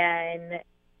 And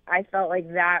I felt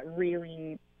like that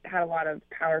really had a lot of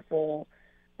powerful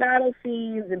battle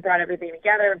scenes and brought everything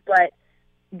together. But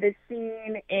the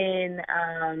scene in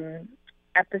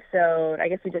I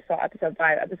guess we just saw episode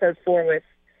 5, episode 4 with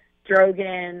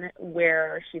Drogon,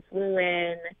 where she flew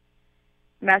in,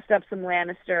 messed up some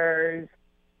Lannisters,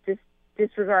 just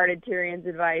disregarded Tyrion's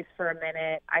advice for a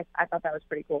minute. I thought that was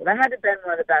pretty cool. That had to have been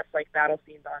one of the best battle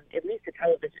scenes on at least a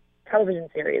television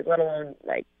series, let alone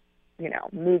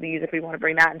movies, if we want to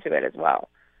bring that into it as well.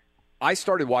 I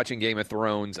started watching Game of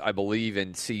Thrones, I believe,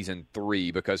 in season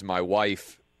 3 because my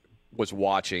wife was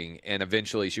watching, and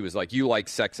eventually she was like, you like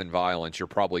sex and violence, you're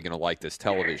probably going to like this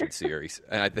television series.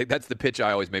 And I think that's the pitch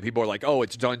I always make. People are like, oh,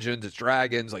 it's Dungeons, it's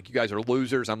Dragons, you guys are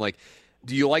losers. I'm like,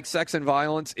 do you like sex and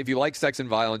violence? If you like sex and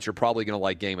violence, you're probably going to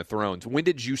like Game of Thrones. When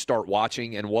did you start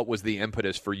watching, and what was the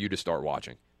impetus for you to start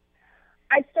watching?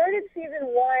 I started season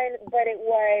 1, but it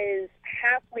was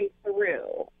halfway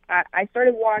through. I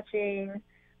started watching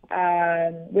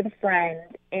with a friend,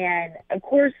 and of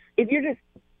course, if you're just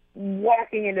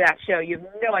walking into that show, you have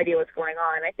no idea what's going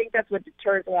on. I think that's what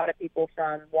deters a lot of people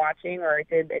from watching, or it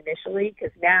did initially,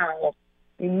 because now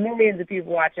millions of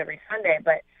people watch every Sunday.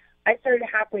 But I started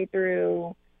halfway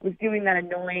through, was doing that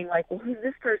annoying, like, well, who's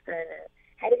this person? And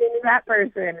how do you know that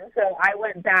person? And so I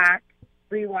went back,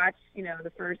 rewatched,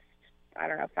 the first,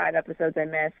 5 episodes I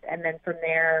missed, and then from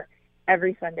there,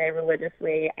 every Sunday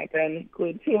religiously, I've been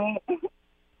glued to it.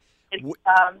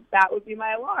 That would be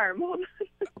my alarm.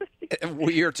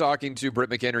 We are talking to Britt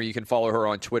McHenry. You can follow her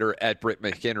on Twitter at Britt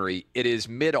McHenry. It is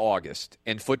mid-August,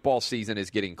 and football season is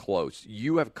getting close.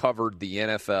 You have covered the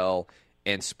NFL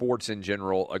and sports in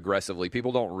general aggressively.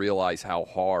 People don't realize how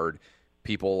hard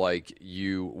people like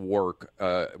you work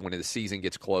when the season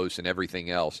gets close and everything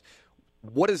else.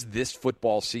 What does this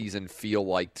football season feel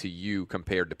like to you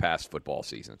compared to past football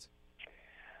seasons?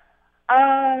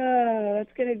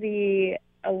 That's going to be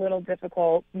a little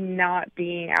difficult not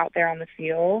being out there on the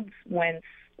field when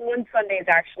Sundays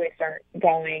actually start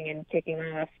going and kicking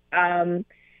off.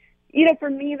 For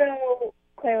me, though,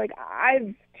 Clay,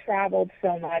 I've traveled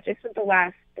so much. I spent the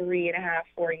last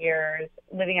 3.5-4 years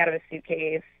living out of a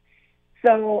suitcase.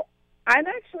 So I'm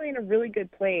actually in a really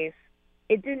good place.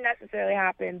 It didn't necessarily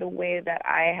happen the way that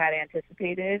I had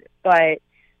anticipated, but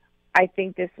I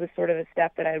think this was sort of a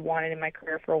step that I wanted in my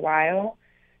career for a while.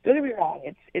 Don't get me wrong,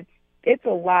 it's a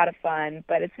lot of fun,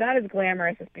 but it's not as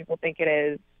glamorous as people think it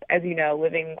is. As you know,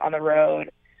 living on the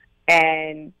road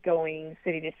and going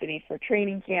city to city for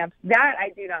training camps, that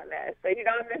I do not miss. I do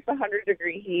not miss the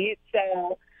 100-degree heat.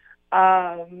 So,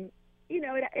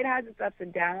 it has its ups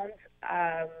and downs.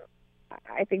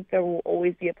 I think there will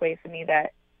always be a place in me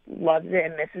that loves it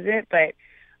and misses it, but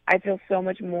I feel so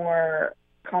much more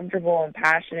comfortable and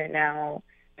passionate now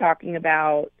talking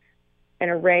about an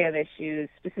array of issues,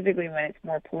 specifically when it's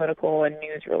more political and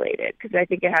news related, because I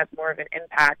think it has more of an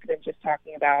impact than just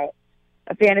talking about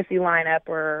a fantasy lineup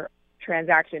or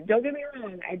transaction. Don't get me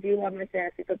wrong, I do love my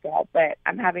fantasy football, but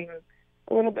I'm having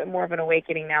a little bit more of an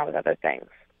awakening now with other things.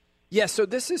 Yeah, so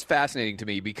this is fascinating to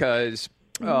me because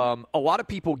a lot of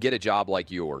people get a job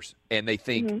like yours, and they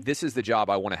think, this is the job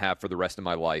I want to have for the rest of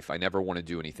my life. I never want to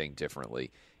do anything differently.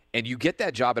 And you get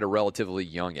that job at a relatively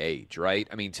young age, right?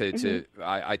 I mean,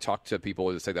 I talk to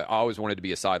people who say that I always wanted to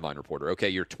be a sideline reporter. Okay,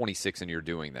 you're 26 and you're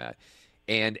doing that.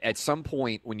 And at some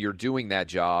point when you're doing that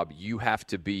job, you have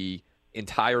to be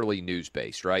entirely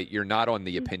news-based, right? You're not on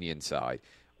the opinion side.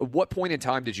 At what point in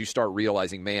time did you start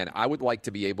realizing, man, I would like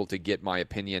to be able to get my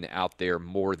opinion out there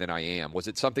more than I am? Was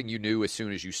it something you knew as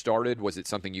soon as you started? Was it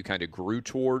something you kind of grew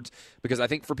towards? Because I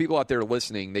think for people out there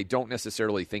listening, they don't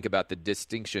necessarily think about the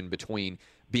distinction between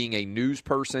being a news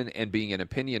person and being an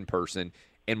opinion person.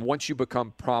 And once you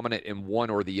become prominent in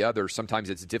one or the other, sometimes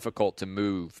it's difficult to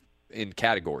move in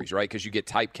categories, right? Because you get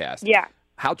typecast. Yeah.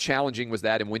 How challenging was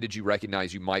that, and when did you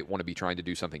recognize you might want to be trying to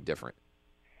do something different?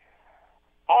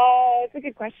 It's a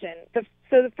good question. So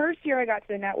the first year I got to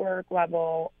the network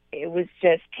level, it was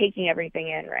just taking everything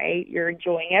in, right? You're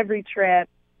enjoying every trip.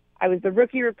 I was the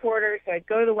rookie reporter, so I'd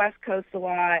go to the West Coast a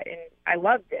lot, and I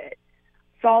loved it.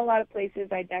 Saw a lot of places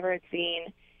I'd never had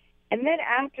seen. And then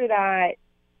after that,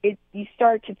 you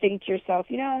start to think to yourself,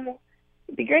 it'd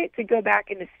be great to go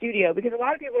back in the studio, because a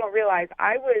lot of people don't realize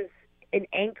I was an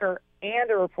anchor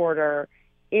and a reporter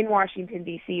in Washington,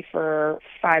 D.C. for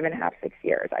 5.5, 6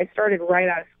 years. I started right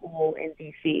out of school in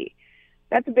D.C.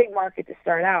 That's a big market to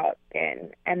start out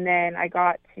in. And then I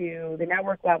got to the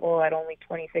network level at only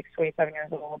 26, 27 years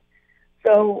old.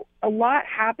 So a lot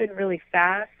happened really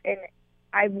fast. And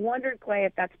I've wondered, Clay,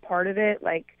 if that's part of it,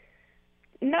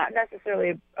 not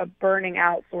necessarily a burning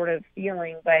out sort of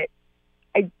feeling, but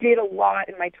I did a lot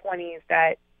in my 20s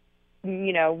that,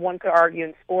 one could argue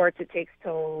in sports it takes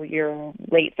till your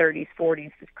late 30s,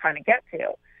 40s to kind of get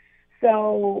to.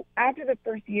 So after the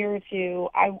first year or two,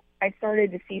 I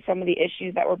started to see some of the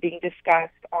issues that were being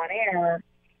discussed on air,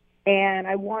 and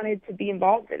I wanted to be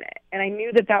involved in it. And I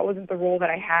knew that wasn't the role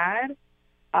that I had.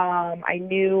 I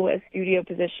knew a studio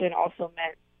position also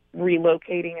meant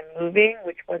relocating and moving,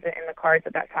 which wasn't in the cards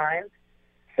at that time.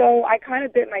 So I kind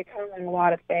of bit my tongue on a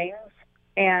lot of things,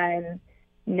 and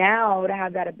now to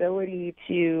have that ability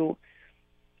to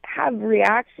have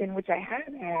reaction, which I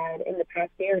have had in the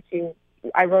past year or two.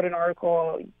 I wrote an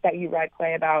article that you read,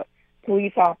 Clay, about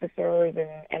police officers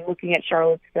and looking at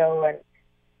Charlottesville and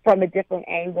from a different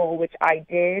angle, which I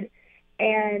did.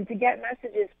 And to get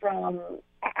messages from,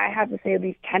 I have to say, at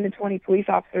least 10 to 20 police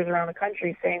officers around the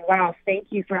country saying, wow, thank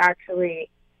you for actually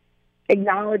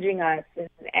acknowledging us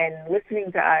and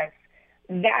listening to us.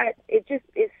 that it just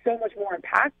is so much more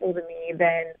impactful to me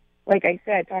than, like I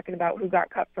said, talking about who got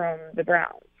cut from the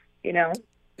Browns, you know?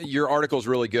 Your article's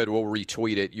really good. We'll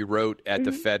retweet it. You wrote at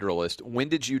The Federalist. When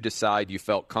did you decide you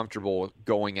felt comfortable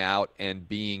going out and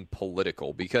being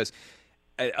political? Because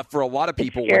for a lot of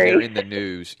people, when they're in the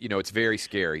news, you know, it's very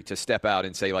scary to step out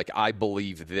and say, like, I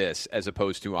believe this, as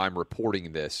opposed to I'm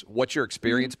reporting this. What's your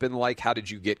experience been like? How did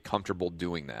you get comfortable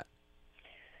doing that?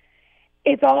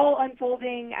 It's all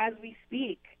unfolding as we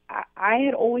speak. I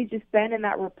had always just been in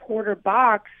that reporter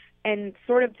box, and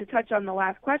sort of to touch on the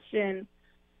last question,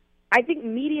 I think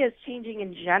media is changing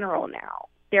in general now.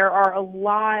 There's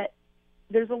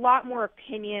a lot more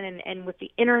opinion, and with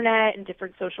the internet and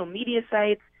different social media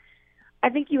sites, I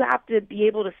think you have to be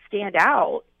able to stand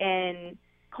out and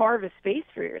carve a space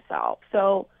for yourself.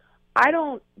 So I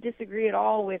don't disagree at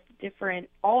all with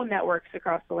all networks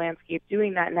across the landscape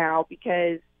doing that now,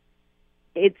 because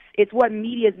it's what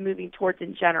media is moving towards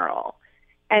in general.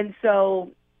 And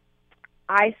so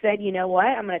I said, you know what,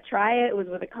 I'm going to try it. It was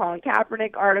with a Colin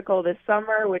Kaepernick article this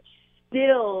summer, which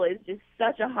still is just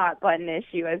such a hot button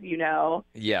issue, as you know.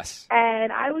 Yes.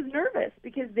 And I was nervous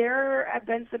because there have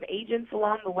been some agents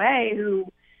along the way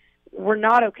who were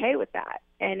not okay with that.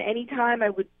 And anytime I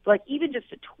would, like, even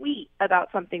just a tweet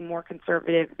about something more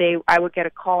conservative, I would get a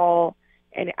call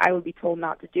and I would be told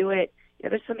not to do it. You know,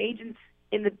 there's some agents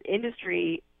in the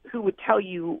industry who would tell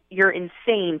you you're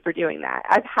insane for doing that.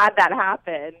 I've had that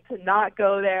happen, to not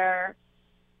go there,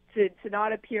 to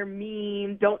not appear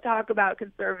mean, don't talk about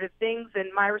conservative things.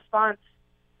 And my response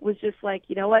was just like,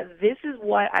 you know what, this is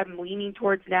what I'm leaning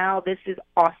towards now. This is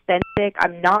authentic.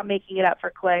 I'm not making it up for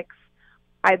clicks.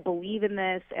 I believe in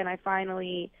this. And I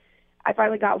finally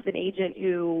got with an agent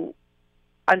who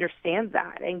understands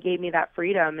that and gave me that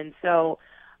freedom. And so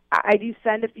I do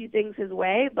send a few things his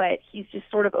way, but he's just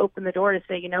sort of opened the door to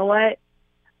say, you know what,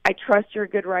 I trust you're a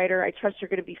good writer. I trust you're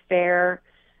going to be fair.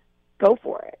 Go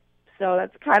for it. So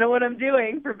that's kind of what I'm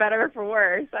doing, for better or for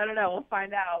worse. I don't know. We'll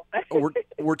find out.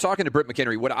 We're talking to Britt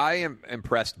McHenry. What I am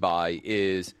impressed by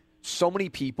is so many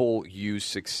people use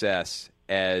success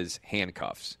as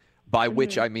handcuffs, by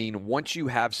which I mean once you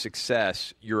have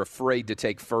success, you're afraid to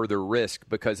take further risk,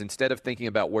 because instead of thinking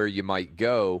about where you might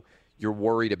go, you're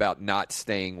worried about not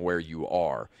staying where you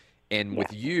are. And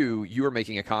with you are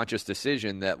making a conscious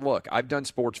decision that, look, I've done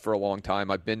sports for a long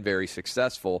time. I've been very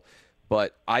successful.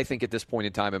 But I think at this point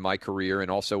in time in my career, and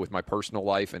also with my personal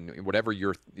life and whatever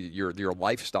your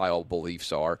lifestyle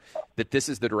beliefs are, that this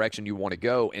is the direction you want to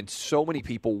go. And so many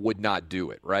people would not do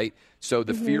it, right? So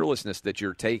the fearlessness that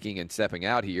you're taking and stepping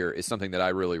out here is something that I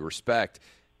really respect.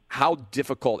 How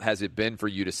difficult has it been for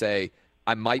you to say,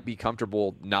 I might be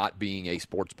comfortable not being a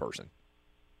sports person?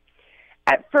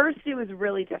 At first, it was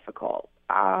really difficult.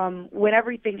 When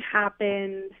everything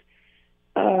happened,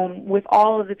 with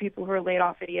all of the people who were laid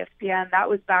off at ESPN, that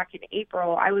was back in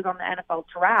April. I was on the NFL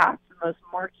Draft, the most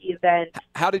marquee event.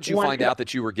 How did you find out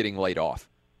that you were getting laid off?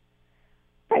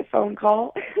 By phone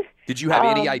call. Did you have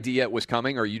any idea it was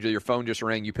coming, or your phone just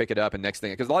rang, you pick it up, and next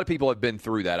thing? Because a lot of people have been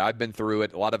through that. I've been through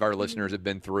it. A lot of our listeners have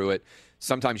been through it.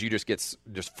 Sometimes you just get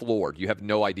just floored. You have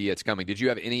no idea it's coming. Did you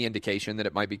have any indication that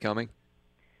it might be coming?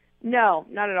 No,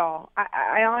 not at all.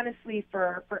 I honestly,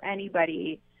 for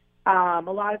anybody, a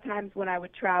lot of times when I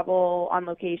would travel on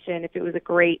location, if it was a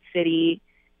great city,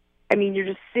 I mean, you're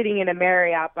just sitting in a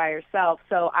Marriott by yourself.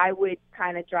 So I would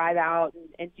kind of drive out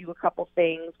and do a couple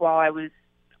things while I was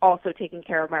also taking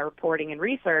care of my reporting and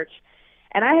research.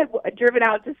 And I had driven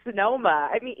out to Sonoma.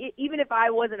 I mean, even if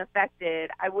I wasn't affected,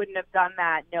 I wouldn't have done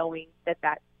that knowing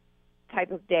that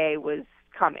type of day was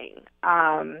coming,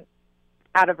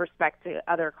 out of respect to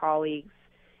other colleagues.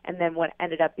 And then what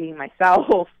ended up being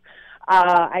myself.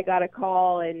 I got a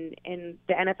call, and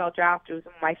the NFL Draft was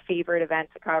my favorite event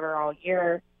to cover all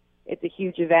year. It's a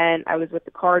huge event. I was with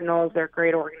the Cardinals. They're a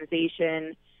great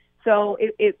organization. So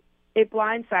it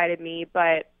blindsided me,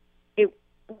 but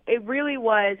it really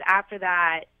was after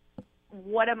that,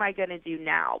 what am I going to do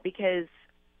now? Because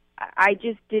I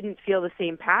just didn't feel the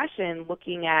same passion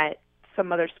looking at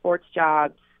some other sports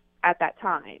jobs at that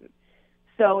time.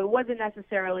 So it wasn't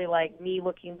necessarily like me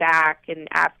looking back and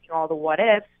asking all the what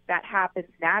ifs. That happens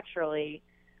naturally.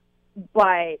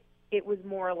 But it was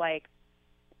more like,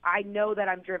 I know that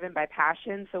I'm driven by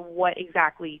passion, so what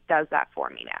exactly does that for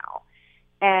me now?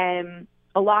 And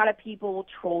a lot of people will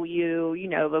troll you,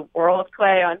 the world of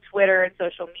Clay on Twitter and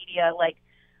social media. Like,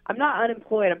 I'm not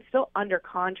unemployed. I'm still under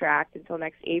contract until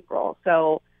next April.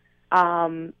 So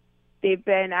they've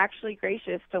been actually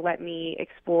gracious to let me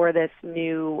explore this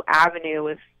new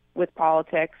avenue with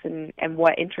politics and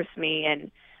what interests me.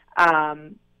 And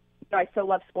I still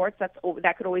love sports.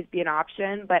 That could always be an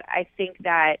option. But I think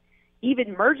that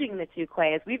even merging the two,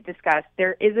 Clay, as we've discussed,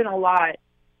 there isn't a lot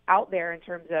out there in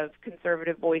terms of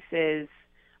conservative voices.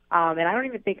 And I don't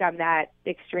even think I'm that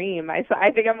extreme. I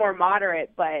think I'm more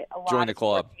moderate, but a lot of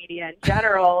sports media in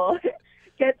general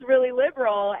gets really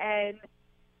liberal. And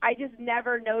I just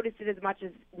never noticed it as much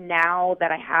as now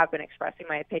that I have been expressing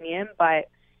my opinion, but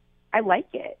I like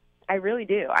it. I really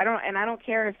do. I don't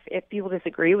care if people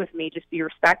disagree with me, just be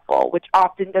respectful, which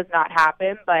often does not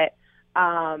happen. But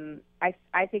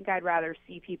I think I'd rather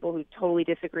see people who totally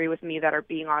disagree with me that are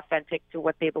being authentic to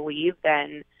what they believe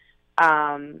than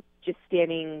just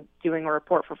doing a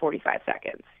report for 45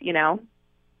 seconds, you know?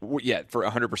 Yeah, for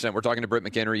 100%. We're talking to Britt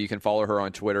McHenry. You can follow her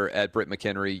on Twitter at Britt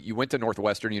McHenry. You went to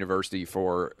Northwestern University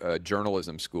for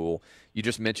journalism school. You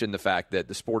just mentioned the fact that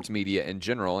the sports media in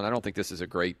general, and I don't think this is a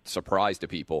great surprise to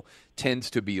people,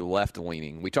 tends to be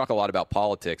left-leaning. We talk a lot about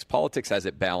politics. Politics has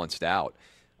it balanced out.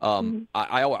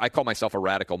 I call myself a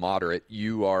radical moderate.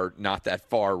 You are not that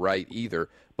far right either.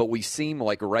 But we seem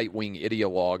like right-wing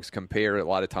ideologues compared a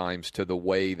lot of times to the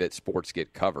way that sports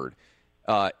get covered.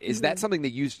 Is that something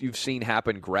that you've seen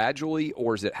happen gradually,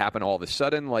 or does it happen all of a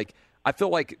sudden? Like, I feel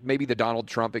like maybe the Donald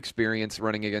Trump experience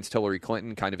running against Hillary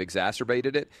Clinton kind of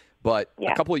exacerbated it. But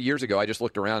a couple of years ago, I just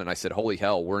looked around and I said, holy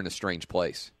hell, we're in a strange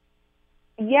place.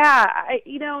 Yeah,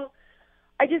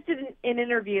 I just did an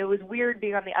interview. It was weird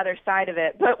being on the other side of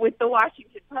it, but with the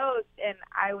Washington Post, and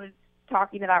I was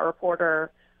talking to that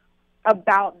reporter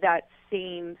about that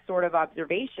same sort of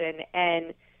observation.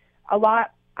 And a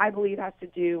lot, I believe, has to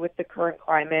do with the current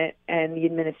climate and the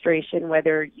administration,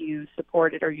 whether you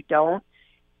support it or you don't.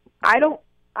 I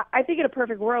think in a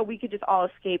perfect world, we could just all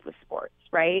escape with sports,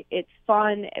 right? It's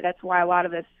fun. That's why a lot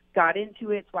of us got into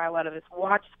it. It's why a lot of us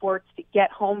watch sports to get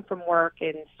home from work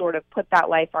and sort of put that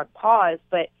life on pause.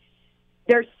 But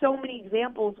there's so many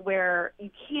examples where you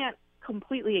can't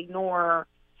completely ignore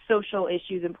social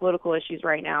issues and political issues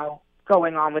right now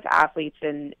going on with athletes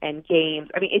and games.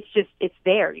 I mean, it's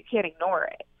there. You can't ignore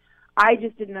it. I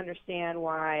just didn't understand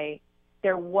why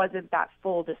there wasn't that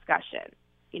full discussion.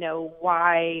 You know,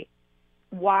 why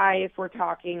if we're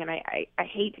talking, and I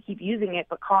hate to keep using it,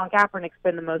 but Colin Kaepernick's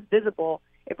been the most visible.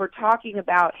 If we're talking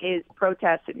about his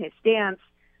protests and his stance,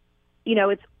 you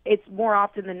know, it's more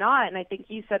often than not, and I think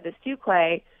you said this too,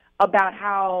 Clay, about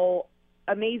how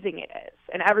amazing it is,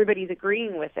 and everybody's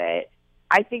agreeing with it.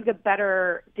 I think a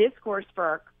better discourse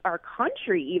for our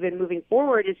country, even moving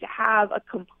forward, is to have a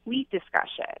complete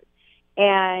discussion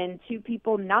and two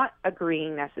people not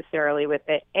agreeing necessarily with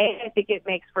it. A, I think it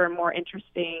makes for a more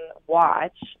interesting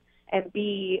watch, and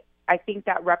B, I think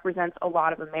that represents a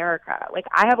lot of America. Like,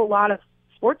 I have a lot of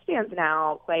sports fans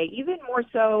now, Clay, even more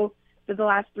so than the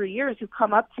last 3 years, who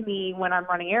come up to me when I'm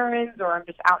running errands or I'm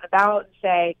just out and about and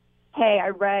say, hey, I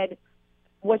read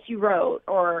what you wrote,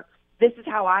 or this is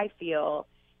how I feel.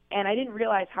 And I didn't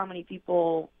realize how many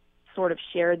people sort of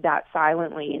shared that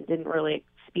silently and didn't really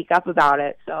speak up about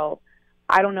it. So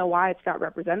I don't know why it's not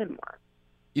represented more.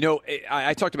 You know,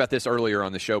 I talked about this earlier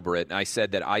on the show, Britt, and I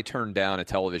said that I turned down a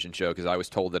television show because I was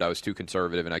told that I was too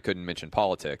conservative and I couldn't mention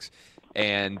politics.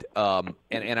 And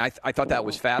I thought that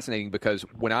was fascinating because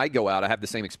when I go out, I have the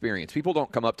same experience. People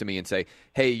don't come up to me and say,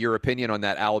 hey, your opinion on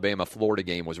that Alabama-Florida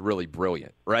game was really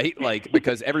brilliant, right? Like,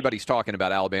 because everybody's talking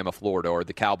about Alabama-Florida or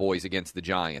the Cowboys against the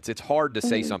Giants. It's hard to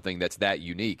say something that's that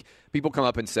unique. People come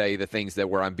up and say the things that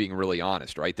where I'm being really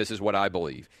honest, right? This is what I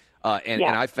believe. And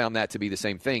I found that to be the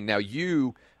same thing. Now,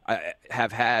 you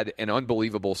have had an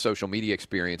unbelievable social media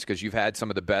experience because you've had some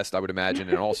of the best, I would imagine,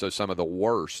 and also some of the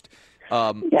worst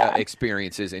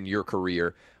experiences in your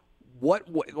career.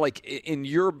 What, like, in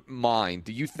your mind,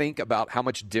 do you think about how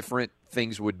much different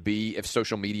things would be if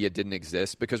social media didn't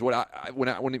exist? Because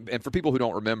and for people who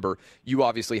don't remember, you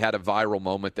obviously had a viral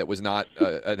moment that was not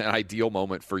an ideal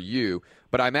moment for you,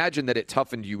 but I imagine that it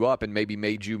toughened you up and maybe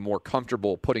made you more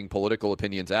comfortable putting political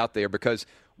opinions out there, because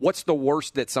what's the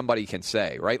worst that somebody can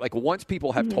say, right? Like, once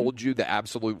people have told you the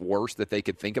absolute worst that they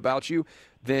could think about you,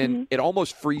 then it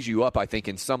almost frees you up, I think,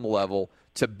 in some level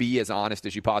to be as honest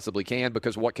as you possibly can,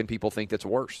 because what can people think that's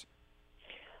worse?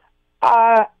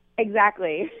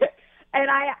 Exactly. And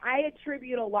I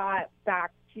attribute a lot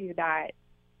back to that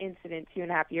incident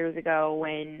 2.5 years ago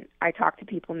when I talk to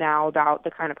people now about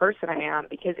the kind of person I am,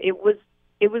 because it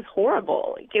was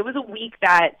horrible. Like, it was a week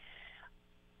that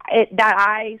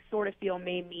I sort of feel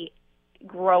made me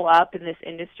grow up in this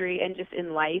industry and just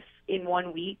in life in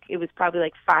 1 week. It was probably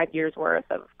like 5 years worth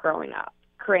of growing up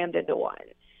crammed into one.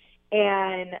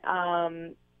 And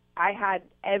I had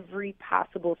every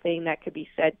possible thing that could be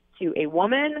said to a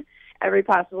woman, every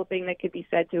possible thing that could be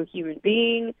said to a human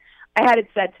being. I had it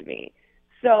said to me.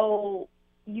 So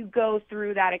you go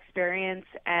through that experience,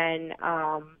 and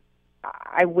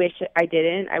I wish I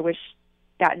didn't. I wish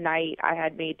that night I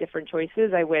had made different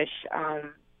choices. I wish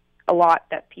a lot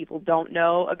that people don't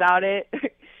know about it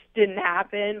didn't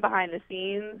happen behind the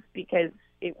scenes, because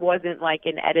it wasn't like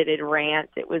an edited rant.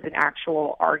 It was an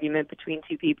actual argument between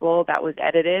two people that was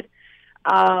edited.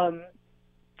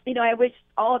 I wish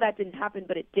all of that didn't happen,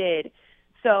 but it did.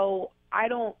 So I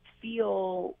don't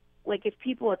feel like if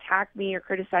people attack me or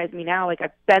criticize me now, like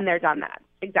I've been there, done that.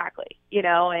 Exactly.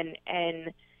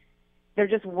 And they're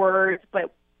just words.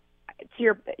 But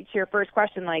to your first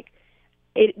question, like,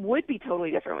 it would be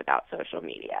totally different without social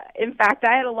media. In fact,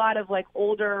 I had a lot of like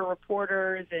older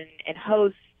reporters and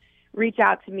hosts reach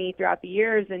out to me throughout the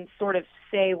years and sort of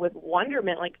say with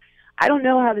wonderment, like, I don't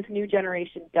know how this new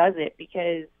generation does it,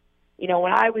 because,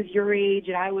 when I was your age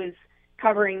and I was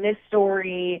covering this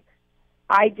story,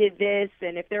 I did this,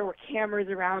 and if there were cameras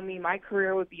around me, my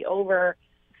career would be over.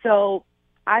 So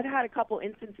I've had a couple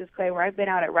instances, Clay, where I've been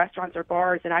out at restaurants or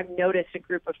bars, and I've noticed a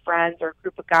group of friends or a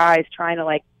group of guys trying to,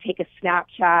 like, take a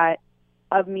Snapchat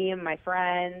of me and my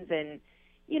friends. And,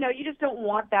 you just don't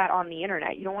want that on the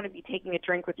internet. You don't want to be taking a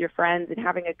drink with your friends and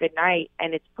having a good night,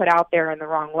 and it's put out there in the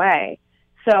wrong way.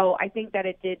 So I think that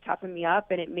it did toughen me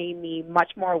up, and it made me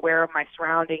much more aware of my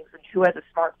surroundings and who has a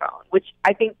smartphone, which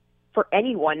I think for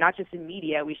anyone, not just in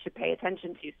media, we should pay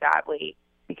attention to, sadly,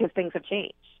 because things have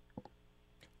changed.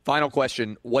 Final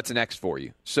question, what's next for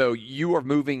you? So you are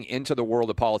moving into the world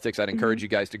of politics. I'd encourage you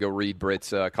guys to go read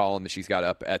Britt's column that she's got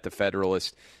up at The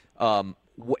Federalist.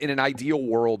 In an ideal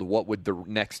world, what would the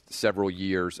next several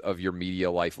years of your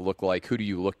media life look like? Who do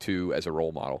you look to as a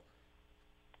role model?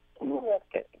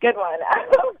 Good one.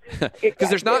 Because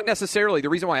there's not necessarily, the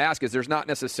reason why I ask is there's not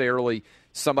necessarily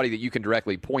somebody that you can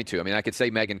directly point to. I mean, I could say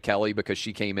Megyn Kelly, because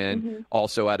she came in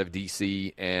also out of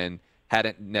D.C. and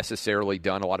hadn't necessarily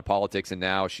done a lot of politics, and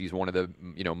now she's one of the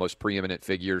most preeminent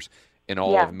figures in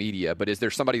all of media. But is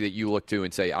there somebody that you look to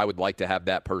and say, I would like to have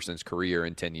that person's career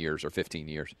in 10 years or 15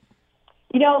 years?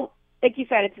 Like you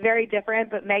said, it's very different,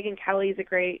 but Megyn Kelly is a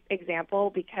great example,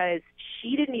 because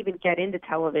she didn't even get into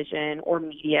television or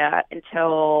media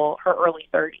until her early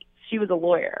 30s. She was a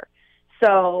lawyer.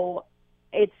 So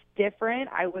it's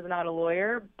different. I was not a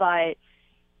lawyer, but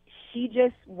she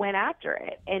just went after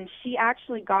it. And she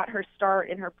actually got her start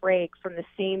in her break from the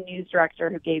same news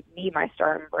director who gave me my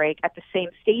start and break at the same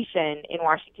station in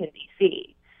Washington,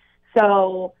 D.C.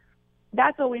 So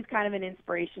that's always kind of an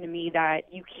inspiration to me,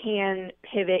 that you can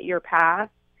pivot your path.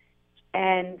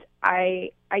 And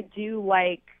I do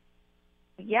like,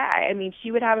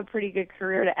 she would have a pretty good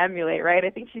career to emulate, right? I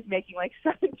think she's making like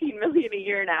 $17 million a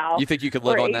year now. You think you could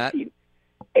live on that?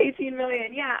 $18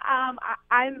 million, yeah.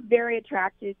 I'm very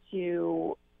attracted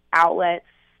to outlets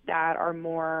that are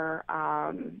more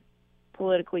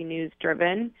politically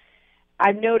news-driven.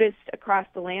 I've noticed across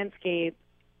the landscape,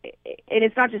 and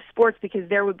it's not just sports, because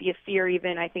there would be a fear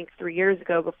even, I think, 3 years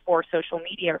ago before social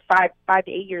media, or five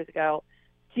to 8 years ago,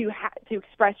 to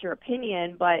express your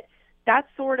opinion. But that's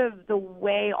sort of the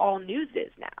way all news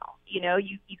is now.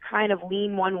 You kind of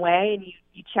lean one way, and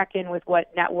you check in with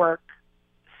what network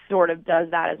sort of does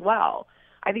that as well.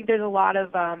 I think there's a lot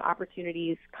of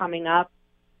opportunities coming up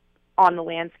on the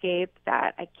landscape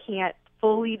that I can't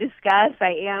fully discuss.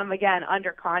 I am, again,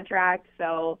 under contract,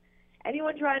 so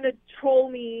anyone trying to troll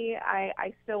me,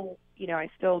 I still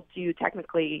do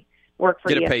technically work for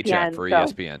ESPN. Get a paycheck for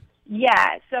ESPN.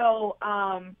 Yeah, so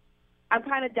I'm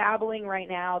kind of dabbling right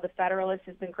now. The Federalist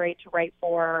has been great to write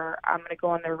for. I'm going to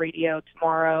go on the radio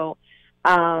tomorrow.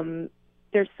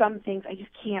 There's some things I just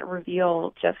can't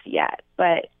reveal just yet,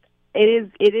 but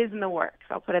it is in the works.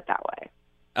 I'll put it that way.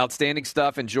 Outstanding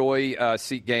stuff. Enjoy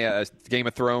Game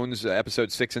of Thrones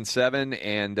episodes 6 and 7,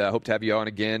 and hope to have you on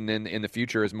again in the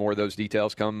future as more of those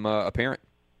details come apparent.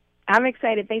 I'm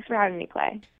excited. Thanks for having me,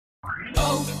 Clay.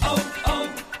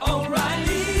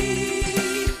 O'Reilly.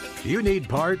 You need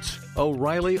parts?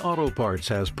 O'Reilly Auto Parts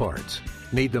has parts.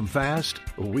 Need them fast?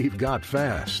 We've got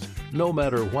fast. No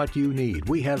matter what you need,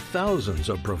 we have thousands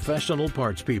of professional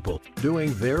parts people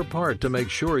doing their part to make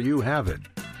sure you have it.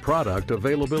 Product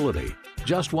availability.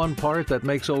 Just one part that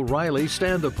makes O'Reilly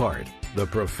stand apart. The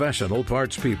professional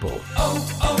parts people.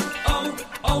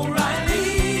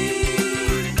 O'Reilly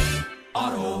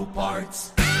Auto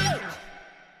Parts.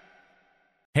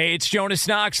 Hey, it's Jonas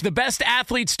Knox. The best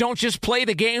athletes don't just play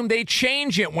the game, they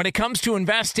change it. When it comes to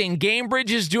investing, GameBridge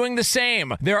is doing the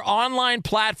same. Their online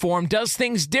platform does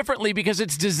things differently because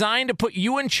it's designed to put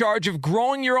you in charge of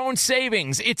growing your own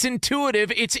savings. It's intuitive,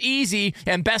 it's easy,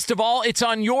 and best of all, it's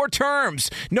on your terms.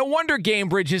 No wonder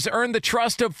GameBridge has earned the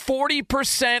trust of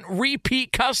 40%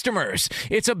 repeat customers.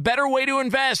 It's a better way to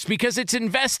invest because it's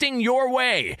investing your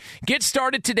way. Get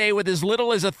started today with as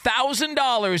little as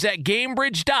 $1,000 at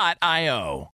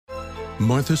GameBridge.io.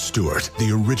 Martha Stewart,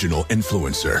 the original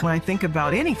influencer. When I think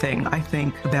about anything, I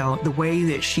think about the way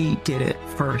that she did it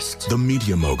first. The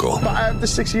media mogul. 5 to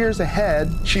 6 years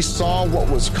ahead, she saw what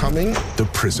was coming. The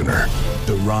prisoner.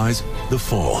 The rise, the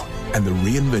fall, and the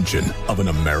reinvention of an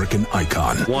American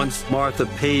icon. Once Martha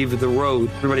paved the road,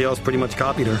 everybody else pretty much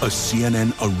copied her. A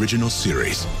CNN original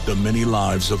series, The Many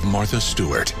Lives of Martha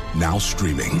Stewart, now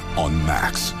streaming on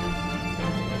Max.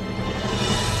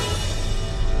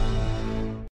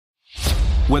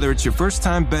 Whether it's your first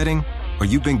time betting or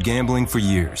you've been gambling for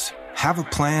years, have a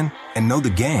plan and know the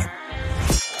game.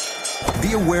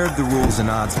 Be aware of the rules and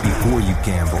odds before you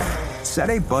gamble. Set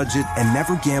a budget and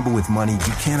never gamble with money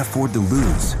you can't afford to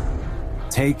lose.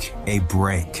 Take a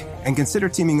break and consider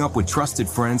teaming up with trusted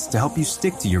friends to help you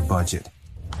stick to your budget.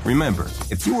 Remember,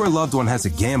 if you or a loved one has a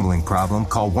gambling problem,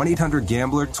 call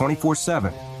 1-800-GAMBLER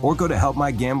 24/7 or go to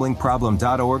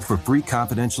helpmygamblingproblem.org for free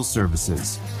confidential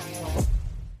services.